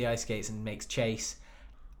grabs the ice skates and makes chase.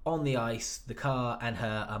 On the ice, the car and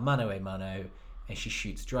her are mano a mano, and she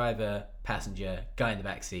shoots driver, passenger, guy in the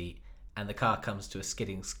back seat, and the car comes to a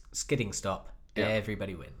skidding stop. Yeah.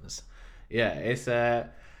 Everybody wins. Yeah, it's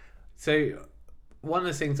so one of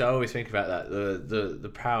the things I always think about that the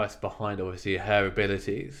prowess behind obviously her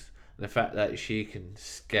abilities, and the fact that she can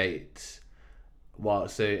skate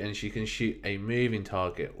and she can shoot a moving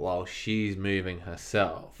target while she's moving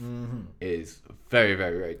herself is very,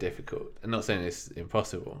 very, very difficult. I'm not saying it's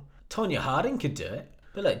impossible. Tonya Harding could do it.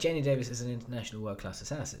 But look, Jenny Davis is an international world-class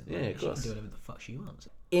assassin. Yeah, of course. She can do whatever the fuck she wants.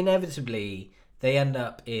 Inevitably, they end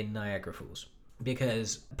up in Niagara Falls.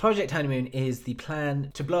 Because Project Honeymoon is the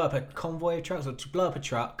plan to blow up a convoy of trucks, or to blow up a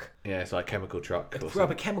truck. Yeah, it's like a chemical truck. Blow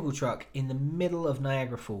up a chemical truck in the middle of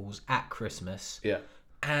Niagara Falls at Christmas. Yeah.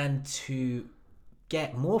 And to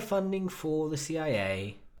get more funding for the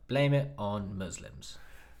CIA, blame it on Muslims.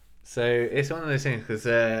 So it's one of those things,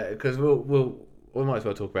 because we might as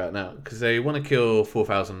well talk about it now, because they want to kill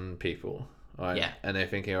 4,000 people, right? Yeah. And they're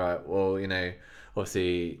thinking, right, well,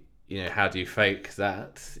 obviously, how do you fake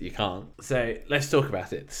that? You can't. So let's talk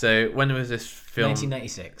about it. So when was this film?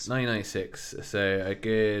 1996. 1996. So a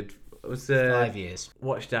good... 5 years.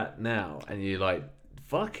 Watch that now, and you're like,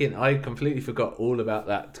 fucking... I completely forgot all about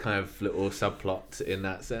that kind of little subplot in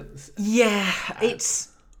that sense. Yeah, it's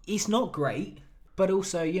not great, but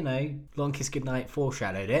also, Long Kiss Goodnight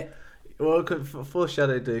foreshadowed it. Well,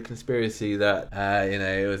 foreshadowed the conspiracy that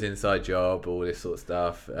it was inside job, all this sort of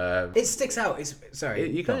stuff. It sticks out.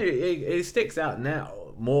 It sticks out now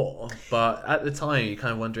more, but at the time you're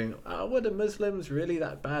kind of wondering, were the Muslims really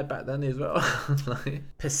that bad back then as well?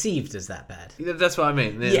 Perceived as that bad. That's what I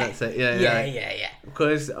mean. Yeah. That's it. Yeah.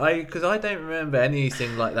 Because I don't remember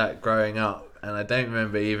anything like that growing up, and I don't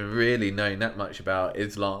remember even really knowing that much about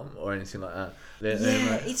Islam or anything like that.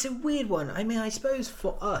 Yeah, it's a weird one. I mean, I suppose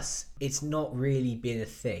for us, it's not really been a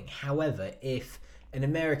thing. However, if an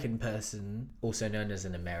American person, also known as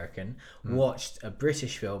an American, watched a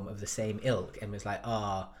British film of the same ilk and was like,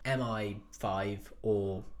 MI5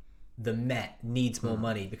 or the Met needs more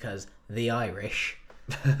money because the Irish,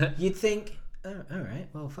 you'd think, oh, all right,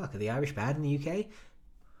 well, fuck, are the Irish bad in the UK?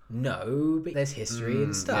 No, but there's history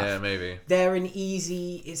and stuff. Yeah, maybe. They're an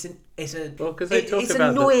easy... It's about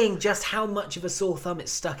annoying just how much of a sore thumb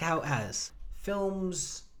it's stuck out as.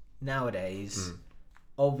 Films nowadays,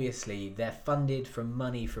 obviously, they're funded from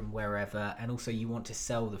money from wherever, and also you want to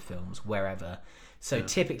sell the films wherever. So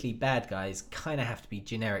typically bad guys kind of have to be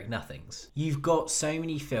generic nothings. You've got so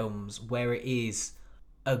many films where it is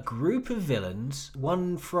a group of villains,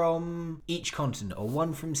 one from each continent or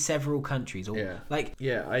one from several countries, or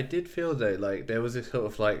I did feel though like there was a sort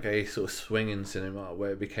of swing in cinema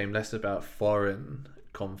where it became less about foreign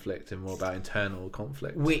conflict and more about internal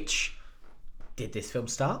conflict. Which did this film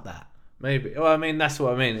start that? Maybe. Well, I mean, that's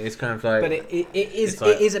what I mean. It's kind of like, but it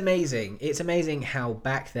is amazing. It's amazing how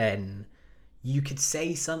back then you could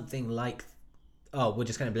say something like, we're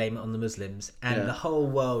just going to blame it on the Muslims, and the whole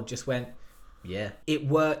world just went, yeah. It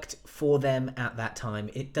worked for them at that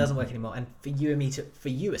time. It doesn't work anymore. And for you and me, for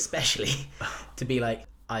you especially, to be like,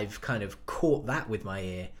 I've kind of caught that with my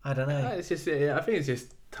ear. I don't know. It's just, I think it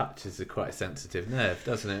just touches a quite sensitive nerve,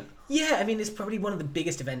 doesn't it? Yeah, I mean, it's probably one of the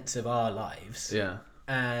biggest events of our lives. Yeah.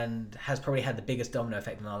 And has probably had the biggest domino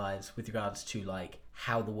effect in our lives with regards to like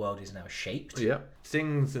how the world is now shaped. Yeah.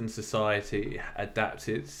 Things in society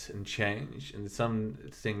adapted and changed, and some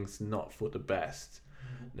things not for the best.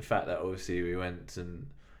 The fact that obviously we went and,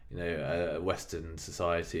 a Western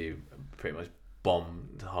society pretty much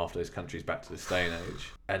bombed half those countries back to the Stone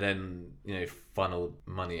Age, and then funneled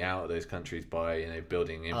money out of those countries by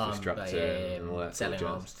building infrastructure and all that selling sort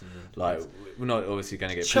of arms to the like we're not obviously going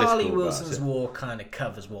to get Charlie political Wilson's about it. war kind of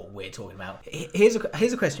covers what we're talking about. Here's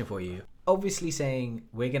a question for you. Obviously saying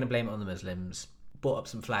we're going to blame it on the Muslims brought up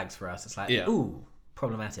some flags for us. It's like, ooh,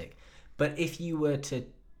 problematic. But if you were to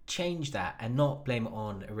change that and not blame it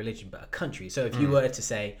on a religion but a country, so if you were to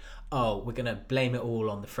say, oh, we're going to blame it all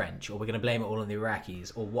on the French, or we're going to blame it all on the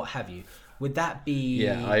Iraqis, or what have you, would that be...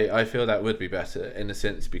 Yeah, I feel that would be better in a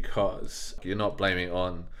sense, because you're not blaming it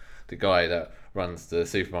on the guy that runs the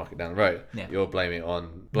supermarket down the road. Yeah. You're blaming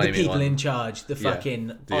the people in charge, the fucking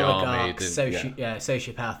the oligarch, army,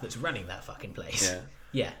 sociopath that's running that fucking place.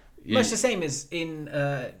 Yeah. Much the same as in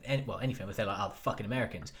any film, if they're like, oh, the fucking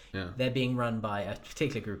Americans. Yeah. They're being run by a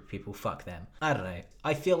particular group of people, fuck them. I don't know.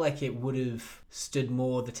 I feel like it would have stood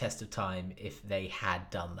more the test of time if they had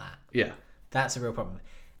done that. Yeah. That's a real problem.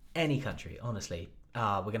 Any country, honestly.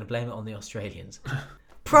 We're going to blame it on the Australians.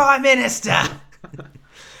 Prime Minister!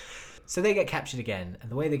 So they get captured again,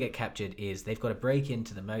 and the way they get captured is they've got to break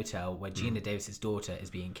into the motel where Gina Davis's daughter is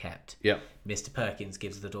being kept. Yeah. Mr. Perkins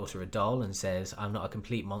gives the daughter a doll and says, I'm not a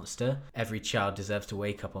complete monster. Every child deserves to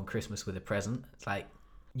wake up on Christmas with a present. It's like,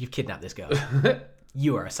 you've kidnapped this girl.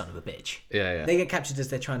 You are a son of a bitch. Yeah. They get captured as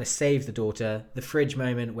they're trying to save the daughter. The fridge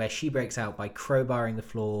moment where she breaks out by crowbarring the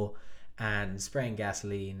floor and spraying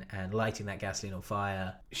gasoline and lighting that gasoline on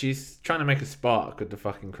fire. She's trying to make a spark with the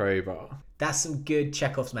fucking crowbar. That's some good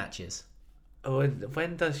Chekhov's matches. Oh,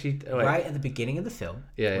 when does she... Right at the beginning of the film,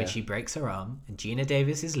 when Yeah. she breaks her arm and Gina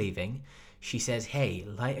Davis is leaving, she says, hey,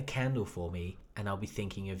 light a candle for me and I'll be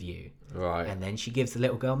thinking of you. Right. And then she gives the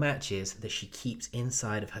little girl matches that she keeps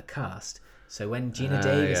inside of her cast. So when Gina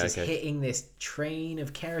Davis is hitting this train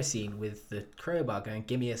of kerosene with the crowbar going,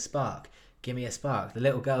 give me a spark, give me a spark, the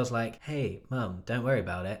little girl's like, hey, mum, don't worry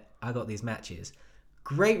about it. I got these matches.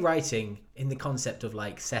 Great writing in the concept of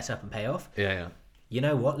like set up and pay off. Yeah. You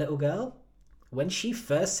know what, little girl? When she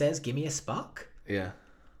first says, give me a spark, Yeah.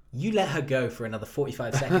 you let her go for another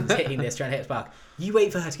 45 seconds hitting this, trying to hit a spark. You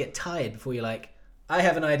wait for her to get tired before you're like, I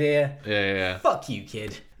have an idea. Yeah. Fuck you,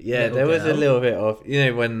 kid. Yeah, there was a little bit of,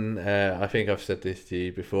 when I think I've said this to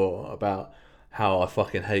you before about how I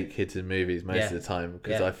fucking hate kids in movies most of the time,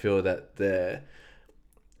 because I feel that they're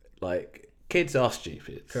like, kids are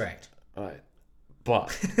stupid. Correct. Right.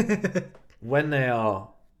 But when they are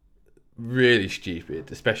really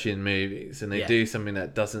stupid, especially in movies, and they do something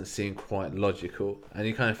that doesn't seem quite logical, and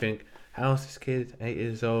you kind of think, how's this kid 8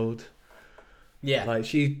 years old? Yeah. Like,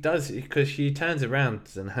 she does, because she turns around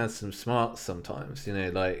and has some smarts sometimes,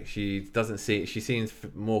 like she doesn't see, she seems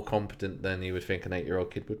more competent than you would think an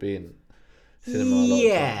 8-year-old kid would be in cinema.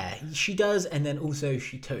 Yeah, she does, and then also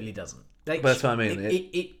she totally doesn't. Like, But that's what I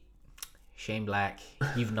mean. Shane Black,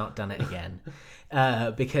 you've not done it again.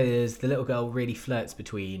 Because the little girl really flirts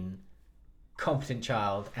between competent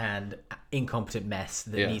child and incompetent mess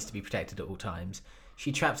that needs to be protected at all times.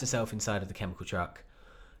 She traps herself inside of the chemical truck.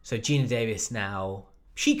 So Gina Davis now,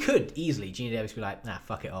 she could easily, Gina Davis be like, nah,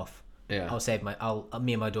 fuck it off. Yeah.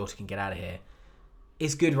 Me and my daughter can get out of here.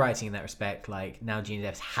 It's good writing in that respect. Like, now Gina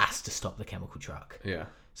Davis has to stop the chemical truck. Yeah.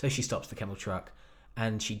 So she stops the chemical truck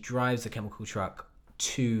and she drives the chemical truck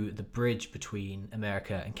to the bridge between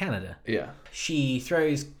America and Canada. Yeah. She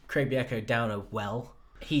throws Craig Bierko down a well.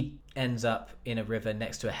 He ends up in a river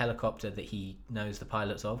next to a helicopter that he knows the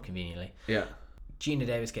pilots of, conveniently. Yeah. Gina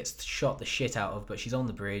Davis gets shot the shit out of, but she's on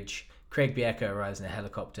the bridge. Craig Bierko arrives in a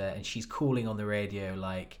helicopter and she's calling on the radio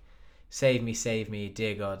like, save me,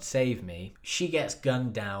 dear God, save me. She gets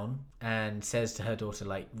gunned down and says to her daughter,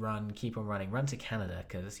 like, run, keep on running, run to Canada,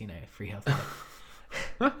 because, free healthcare.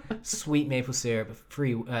 Sweet maple syrup,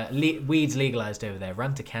 free weeds legalized over there.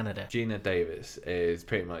 Run to Canada. Gina Davis is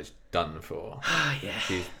pretty much done for. Yeah.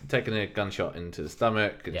 She's taken a gunshot into the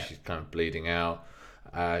stomach and she's kind of bleeding out.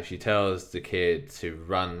 She tells the kid to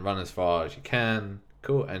run as far as she can.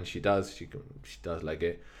 Cool, and she does. She does leg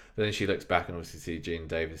it. But then she looks back and obviously sees Gina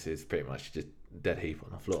Davis is pretty much just dead heap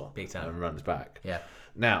on the floor. Big time. And runs back. Yeah.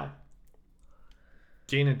 Now,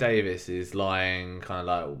 Gina Davis is lying kind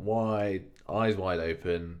of like eyes wide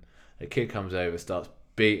open. A kid comes over, starts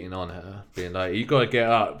beating on her, being like, you got to get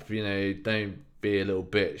up, don't be a little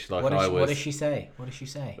bitch like What I does, was. what does she say? What does she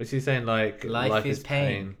say? Was she saying like Life is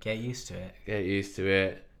pain. Get used to it. Get used to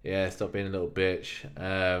it. Yeah, stop being a little bitch.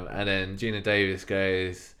 And then Gina Davis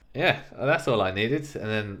goes, yeah, that's all I needed. And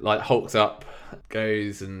then like hulks up,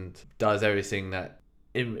 goes and does everything that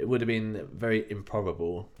it would have been very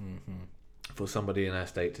improbable for somebody in her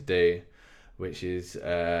state to do, which is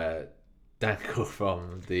dangle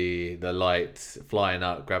from the light, flying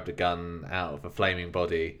up, grab the gun out of a flaming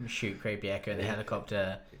body, Shoot Craig Bierko in the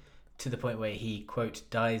helicopter to the point where he, quote,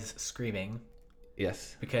 dies screaming.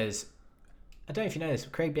 Yes. Because, I don't know if you know this,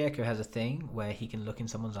 but Craig Bierko has a thing where he can look in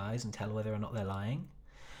someone's eyes and tell whether or not they're lying.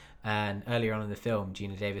 And earlier on in the film,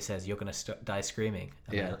 Gina Davis says, "You're going to die screaming.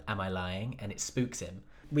 Am I lying?" And it spooks him.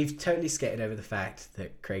 We've totally skated over the fact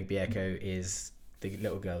that Craig Bierko is the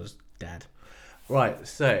little girl's dad. Right,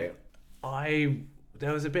 so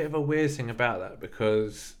there was a bit of a weird thing about that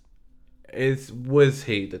because was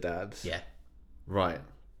he the dad? Yeah. Right.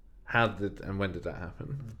 When did that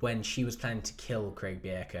happen? When she was planning to kill Craig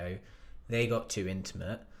Bierko, they got too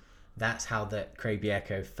intimate. That's how that Craig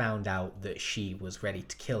Bierko found out that she was ready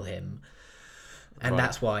to kill him. And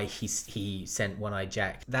that's why he sent One-Eyed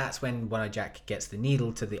Jack. That's when One-Eyed Jack gets the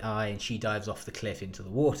needle to the eye and she dives off the cliff into the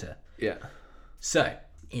water. Yeah. So,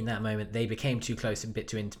 in that moment, they became too close and a bit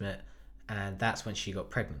too intimate, and that's when she got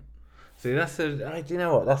pregnant. See, do you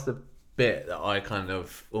know what? That's the bit that I kind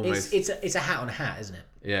of almost... It's a hat on a hat, isn't it?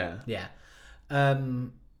 Yeah. Yeah.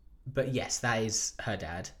 But yes, that is her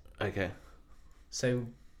dad. Okay. So,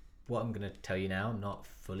 what I'm going to tell you now, I'm not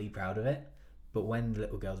fully proud of it, but when the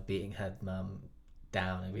little girl's beating her mum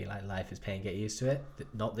down and being like, life is pain, get used to it,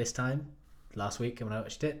 not this time, last week when I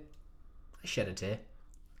watched it, I shed a tear.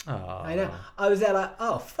 Oh. I know. I was there like,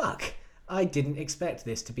 oh, fuck. I didn't expect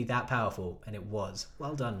this to be that powerful, and it was.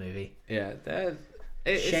 Well done, movie. Yeah.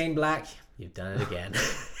 Shane Black, you've done it again.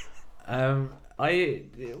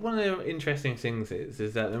 One of the interesting things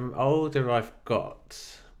is that the older I've got,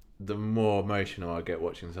 the more emotional I get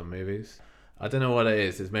watching some movies. I don't know what it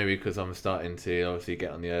is. It's maybe because I'm starting to obviously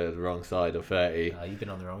get on the wrong side of 30. You've been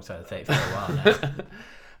on the wrong side of 30 for a while now.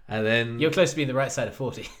 And then You're close to being the right side of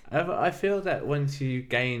 40. I feel that once you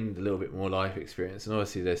gain a little bit more life experience, and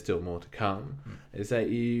obviously there's still more to come, is that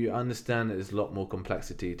you understand that there's a lot more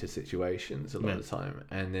complexity to situations a lot of the time,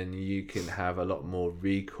 and then you can have a lot more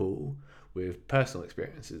recall with personal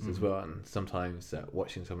experiences as well. And sometimes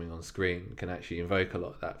watching something on screen can actually invoke a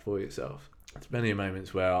lot of that for yourself. There's many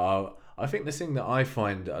moments where I think the thing that I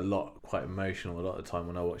find quite emotional a lot of the time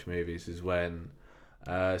when I watch movies is when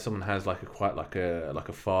someone has like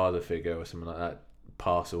a father figure or something like that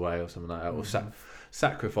pass away or something like that, or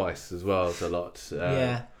sacrifice as well as a lot.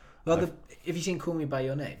 Yeah. Well, have you seen Call Me By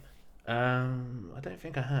Your Name? I don't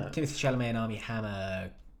think I have. Timothy Chalamet and Armie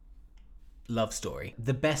Hammer love story.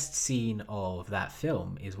 The best scene of that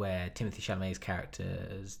film is where Timothy Chalamet's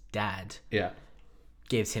character's dad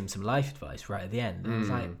gives him some life advice right at the end. And it's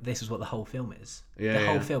like, this is what the whole film is. The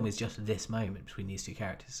whole film is just this moment between these two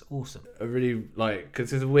characters. It's awesome. I really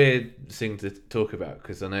because it's a weird thing to talk about,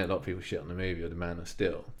 because I know a lot of people shit on the movie or The Man of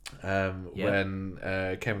Steel. When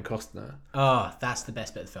Kevin Costner... Oh, that's the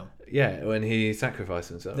best bit of the film. Yeah, when he sacrificed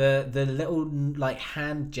himself. The little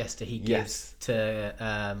hand gesture he gives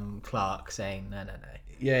to Clark saying, no.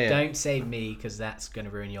 Yeah. Don't save me because that's going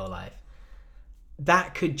to ruin your life.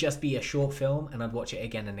 That could just be a short film, and I'd watch it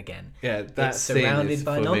again and again. Yeah, that's surrounded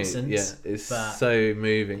by nonsense. It's so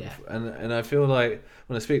moving, and I feel like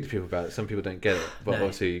when I speak to people about it, some people don't get it, but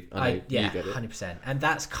obviously I know you get it. 100%. And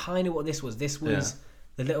that's kind of what this was. This was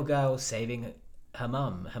the little girl saving her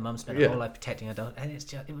mum. Her mum spent her whole life protecting her dog, and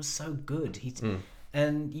it was so good.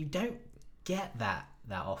 And you don't get that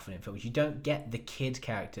often in films. You don't get the kid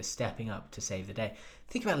character stepping up to save the day.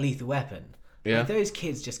 Think about Lethal Weapon. Yeah. Like, those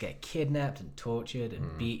kids just get kidnapped and tortured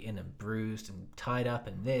and beaten and bruised and tied up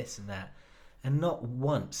and this and that. And not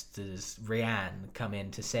once does Rianne come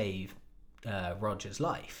in to save Roger's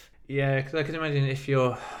life. Yeah, because I can imagine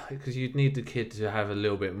because you'd need the kid to have a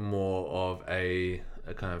little bit more of a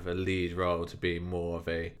kind of a lead role, to be more of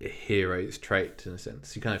a hero's trait in a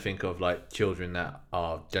sense. You kind of think of like children that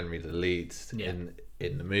are generally the leads in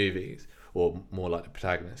the movies, or more like the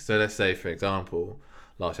protagonists. So let's say, for example,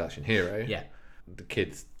 Last Action Hero. Yeah. The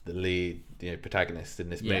kid's the lead, protagonist in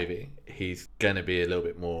this movie. He's gonna be a little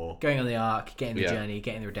bit more going on the arc, getting the journey,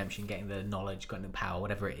 getting the redemption, getting the knowledge, getting the power,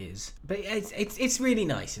 whatever it is. But it's really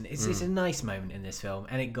nice, and it's a nice moment in this film,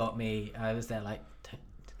 and it got me. I was there like,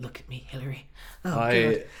 look at me, Hillary. Oh,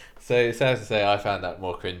 God. So it's sad to say I found that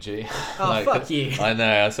more cringy. Oh, fuck you. I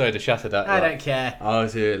know, I sorry to shatter that. I don't care. I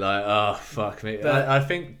was like, oh, fuck me. But I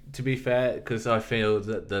think, to be fair, because I feel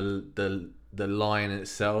that the the line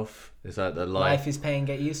itself is like the Life is pain,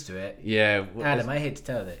 get used to it. Yeah, Adam, I hate to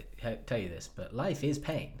tell you this, but life is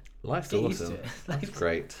pain. life's Get used awesome. to it. That's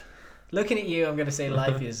great. Looking at you, I'm going to say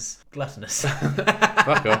life is gluttonous.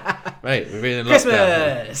 Fuck off, mate. We've been in Christmas!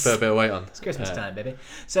 lockdown. Put a bit of weight on. It's Christmas time, baby.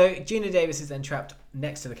 So Gina Davis is then trapped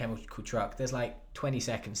next to the chemical truck. There's like 20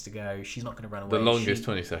 seconds to go. She's not going to run away. The longest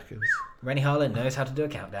 20 seconds. Rennie Harlan knows how to do a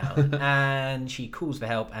countdown. And she calls for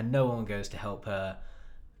help, and no one goes to help her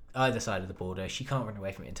either side of the border. She can't run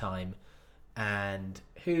away from it in time. And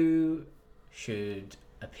who should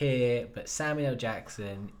appear but Samuel L.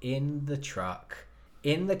 Jackson in the truck,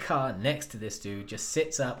 in the car next to this dude, just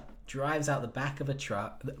sits up, drives out the back of the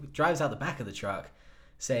truck,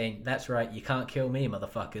 saying, "That's right, you can't kill me,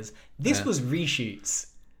 motherfuckers." This was reshoots.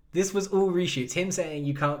 This was all reshoots. Him saying,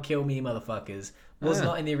 "You can't kill me, motherfuckers," was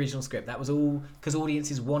not in the original script. That was all because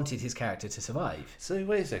audiences wanted his character to survive. So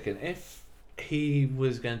wait a second. If he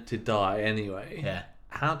was going to die anyway, Yeah.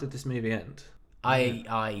 how did this movie end?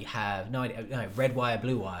 I have no idea. No, red wire,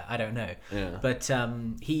 blue wire. I don't know. Yeah. But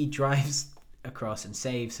he drives across and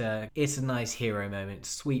saves her. It's a nice hero moment,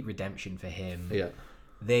 sweet redemption for him. Yeah.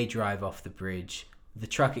 They drive off the bridge. The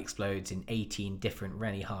truck explodes in 18 different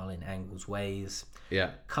Rennie Harlan angles ways.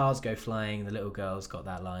 Yeah. Cars go flying. The little girl's got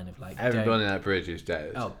that line of like, Everyone in that bridge is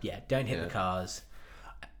dead. "Oh yeah, don't hit Yeah. the cars."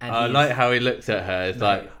 And I he like is- how he looked at her. It's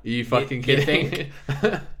like, are you fucking you kidding?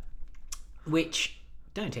 Which,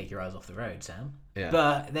 don't take your eyes off the road, Sam. Yeah.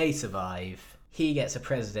 But they survive. He gets a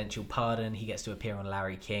presidential pardon. He gets to appear on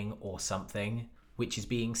Larry King or something, which is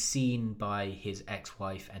being seen by his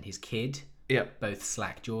ex-wife and his kid. Yep. Both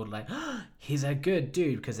slack-jawed, like, he's a good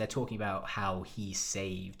dude, because they're talking about how he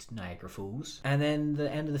saved Niagara Falls. And then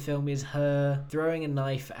the end of the film is her throwing a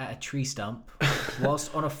knife at a tree stump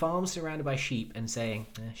whilst on a farm surrounded by sheep and saying,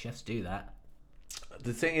 chefs do that.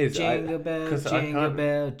 The thing is, Jingle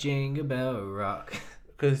bell, jingle bell rock.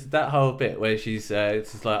 because that whole bit where she's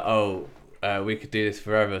it's just like, oh, we could do this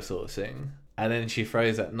forever sort of thing, and then she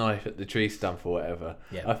throws that knife at the tree stump or whatever.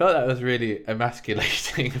 Yeah. I felt that was really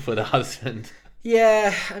emasculating for the husband.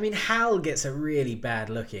 Yeah, I mean, Hal gets a really bad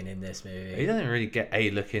look in this He movie. doesn't really get a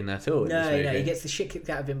look in at all in this movie. No, he gets the shit kicked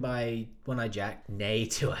out of him by One-Eyed Jack, nay,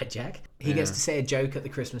 Two-Eyed Jack. He gets to say a joke at the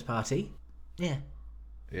Christmas party. Yeah.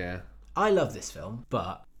 Yeah. I love this film,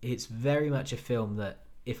 but it's very much a film that,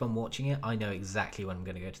 if I'm watching it, I know exactly when I'm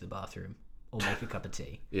going to go to the bathroom or make a cup of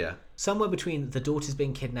tea. Yeah. Somewhere between the daughter's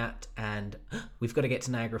being kidnapped and we've got to get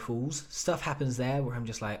to Niagara Falls, stuff happens there where I'm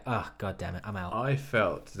just like, oh, god damn it, I'm out. I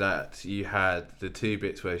felt that you had the two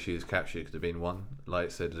bits where she was captured could have been one,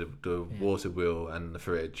 like so the water wheel and the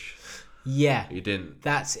fridge. Yeah. You didn't.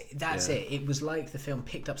 That's it. It was like the film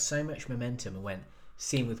picked up so much momentum and went,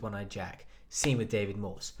 scene with One-Eyed Jack, scene with David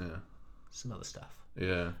Morse, Yeah. some other stuff.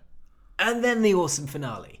 Yeah. And then the awesome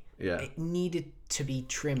finale. Yeah. It needed to be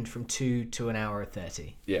trimmed from 2 to an hour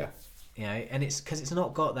 30. Yeah. You know, and it's because it's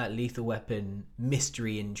not got that Lethal Weapon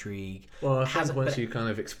mystery intrigue. Well, I Hasn't- think once but- you kind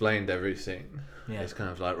of explained everything, Yeah. it's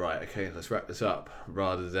kind of like, right, okay, let's wrap this up,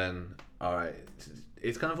 rather than, all right,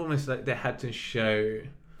 it's kind of almost like they had to show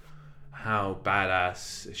how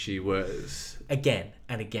badass she was. Again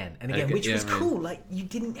and again and again, Okay, which yeah, was I mean- cool. Like, you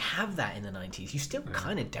didn't have that in the 90s. You still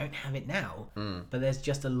kind of don't have it now. But there's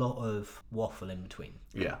just a lot of waffle in between.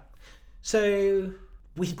 Yeah. So,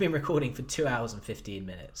 we've been recording for 2 hours and 15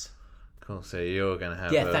 minutes. Cool, so you're going to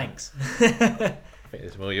have Yeah, a, thanks. I think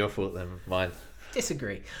it's more your fault than mine.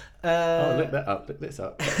 Disagree. Oh, look that up, look this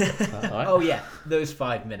up. All right. Oh, yeah, those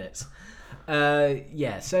 5 minutes.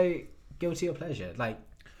 Yeah, so, guilty or pleasure? Like,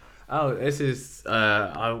 Oh, this is,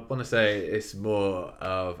 I want to say it's more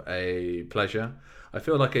of a pleasure. I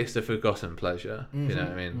feel like it's a forgotten pleasure, you know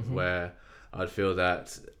what I mean? Where I'd feel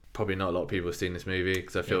that probably not a lot of people have seen this movie,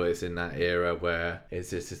 because I feel it's in that era where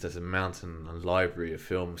it's just there's a mountain and library of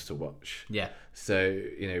films to watch. yeah. So,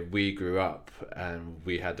 you know, we grew up and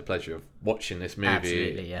we had the pleasure of watching this movie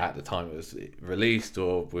Absolutely, yeah. at the time it was released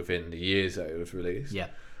or within the years that it was released. Yeah.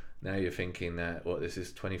 Now you're thinking that, what, this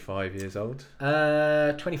is 25 years old?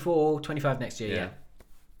 24, 25 next year, yeah.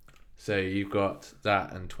 So you've got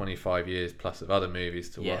that and 25 years plus of other movies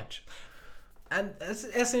to Yeah. watch. And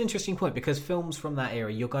that's an interesting point, because films from that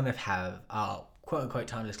era, you're going to have quote-unquote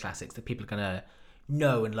timeless classics that people are going to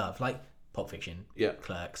know and love, like Pulp Fiction, Yeah.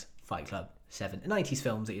 Clerks, Fight Club, 7, 90s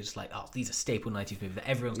films that you're just like, oh, these are staple 90s movies that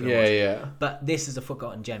everyone's going to Yeah, watch. yeah. But this is a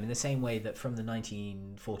forgotten gem in the same way that from the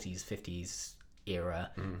 1940s, 50s era,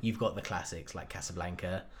 you've got the classics like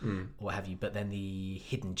Casablanca or what have you, but then the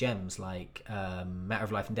hidden gems like Matter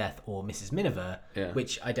of Life and Death or Mrs. Miniver, Yeah.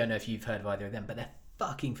 which I don't know if you've heard of either of them, but they're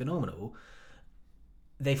fucking phenomenal.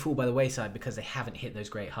 they fall by the wayside because they haven't hit those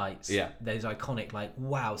great heights. Yeah. Those iconic, like,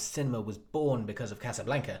 wow, cinema was born because of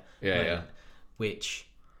Casablanca. Yeah. Which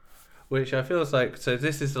I feel is like, so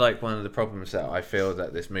this is like one of the problems that I feel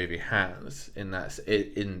that this movie has in that,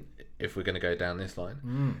 if we're going to go down this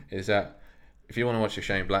line, is that if you want to watch a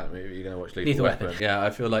Shane Black movie, you're going to watch Lethal Weapon. Yeah, I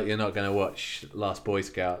feel like you're not going to watch Last Boy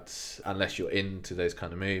Scouts unless you're into those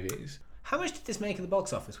kind of movies. How much did this make at the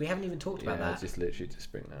box office? We haven't even talked about that. Just literally just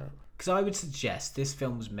bring that up. Because I would suggest this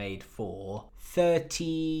film was made for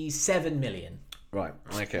 37 million. Right,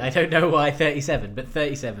 okay. I don't know why 37, but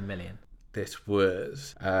 37 million. This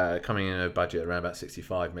was coming in a budget around about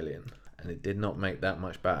 65 million. And it did not make that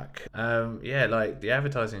much back. Like the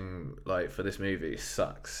advertising, like for this movie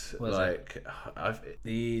sucks. Was like,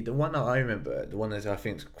 the one that I remember, the one that I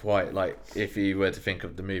think is quite like, if you were to think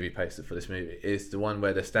of the movie poster for this movie, is the one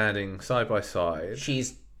where they're standing side by side.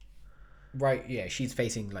 She's she's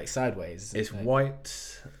facing like sideways. It's like,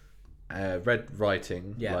 white, red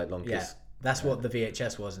writing, like long kiss. That's what the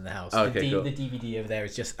VHS was in the house. Okay, cool. The DVD over there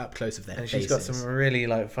is just up close of their And faces. she's got some really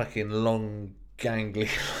like fucking long, gangly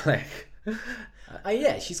leg.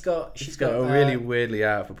 She's got a really weirdly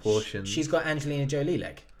out of proportion. She's got Angelina Jolie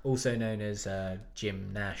leg, also known as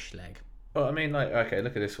Jim Nash leg. Well, I mean, like, okay,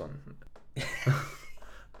 look at this one.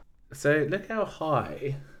 So look how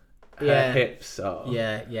high her hips are.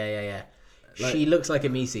 Yeah. Like, she looks like a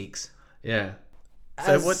Meeseeks. Yeah.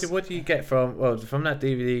 So what do you get from that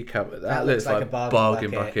DVD cover? That looks like a bargain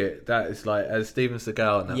bucket. That is like as Steven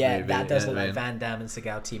Seagal in that movie. Yeah, that does look like Van Damme and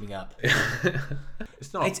Seagal teaming up.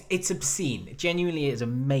 It's not. It's obscene. Genuinely, it's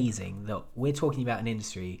amazing that we're talking about an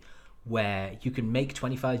industry where you can make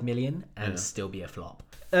 25 million and still be a flop.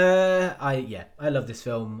 I love this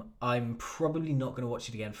film. I'm probably not going to watch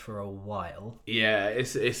it again for a while. Yeah,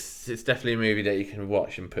 it's definitely a movie that you can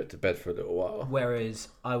watch and put to bed for a little while. Whereas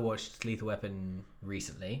I watched Lethal Weapon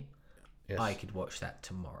recently. Yes. I could watch that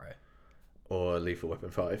tomorrow. Or Lethal Weapon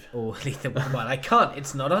 5. Or Lethal Weapon. Well, I can't.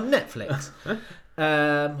 It's not on Netflix.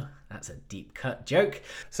 That's a deep cut joke.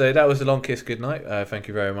 So that was A Long Kiss Goodnight. Thank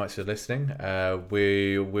you very much for listening.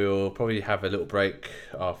 We will probably have a little break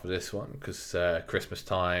after this one because Christmas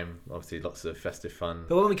time, obviously lots of festive fun.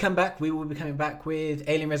 But when we come back, we will be coming back with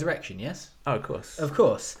Alien Resurrection, yes? Oh, of course. Of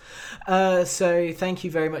course. So thank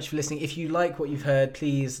you very much for listening. If you like what you've heard,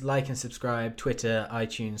 please like and subscribe. Twitter,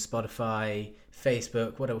 iTunes, Spotify,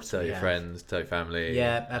 Facebook. What else? Tell your friends, tell your family.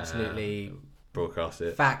 Yeah, absolutely. Broadcast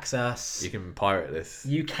it. Fax us. You can pirate this.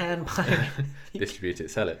 You can pirate it. Distribute it,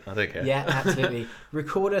 sell it. I don't care. Yeah, absolutely.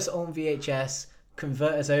 Record us on VHS,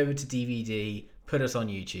 convert us over to DVD, put us on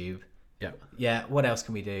YouTube. Yeah. Yeah, what else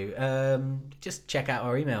can we do? Just check out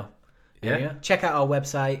our email. Yeah. Check out our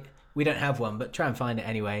website. We don't have one, but try and find it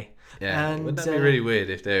anyway. Yeah. And, wouldn't that be really weird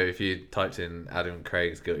if you typed in Adam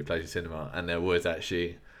Craig's Guilty Pleasure Cinema and there was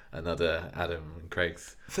actually another Adam and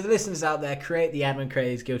Craig's? For the listeners out there, create the Adam and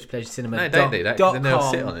Craig's Guilty Pleasure Cinema. No, don't do that, 'cause then they'll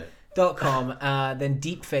sit on it. .com, then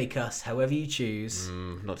deepfake us however you choose.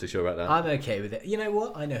 Not too sure about that. I'm okay with it. You know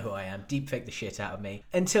what? I know who I am. Deepfake the shit out of me.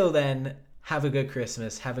 Until then, have a good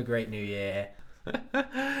Christmas. Have a great New Year.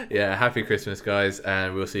 Yeah, happy Christmas, guys,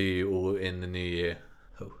 and we'll see you all in the new year.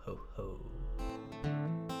 Ho, ho, ho.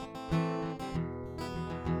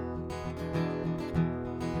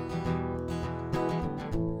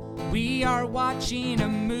 We are watching a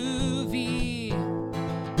movie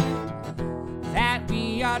that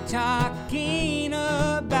we are talking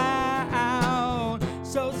about.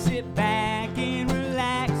 So sit back and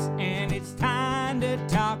relax, and it's time to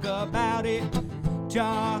talk about it.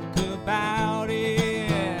 Talk about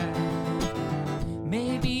it.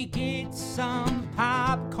 Maybe get some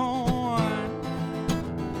popcorn,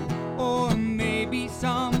 or maybe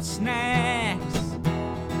some snacks.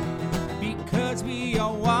 Because we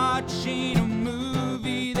are watching a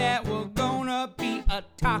movie that we're gonna be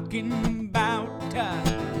talking about.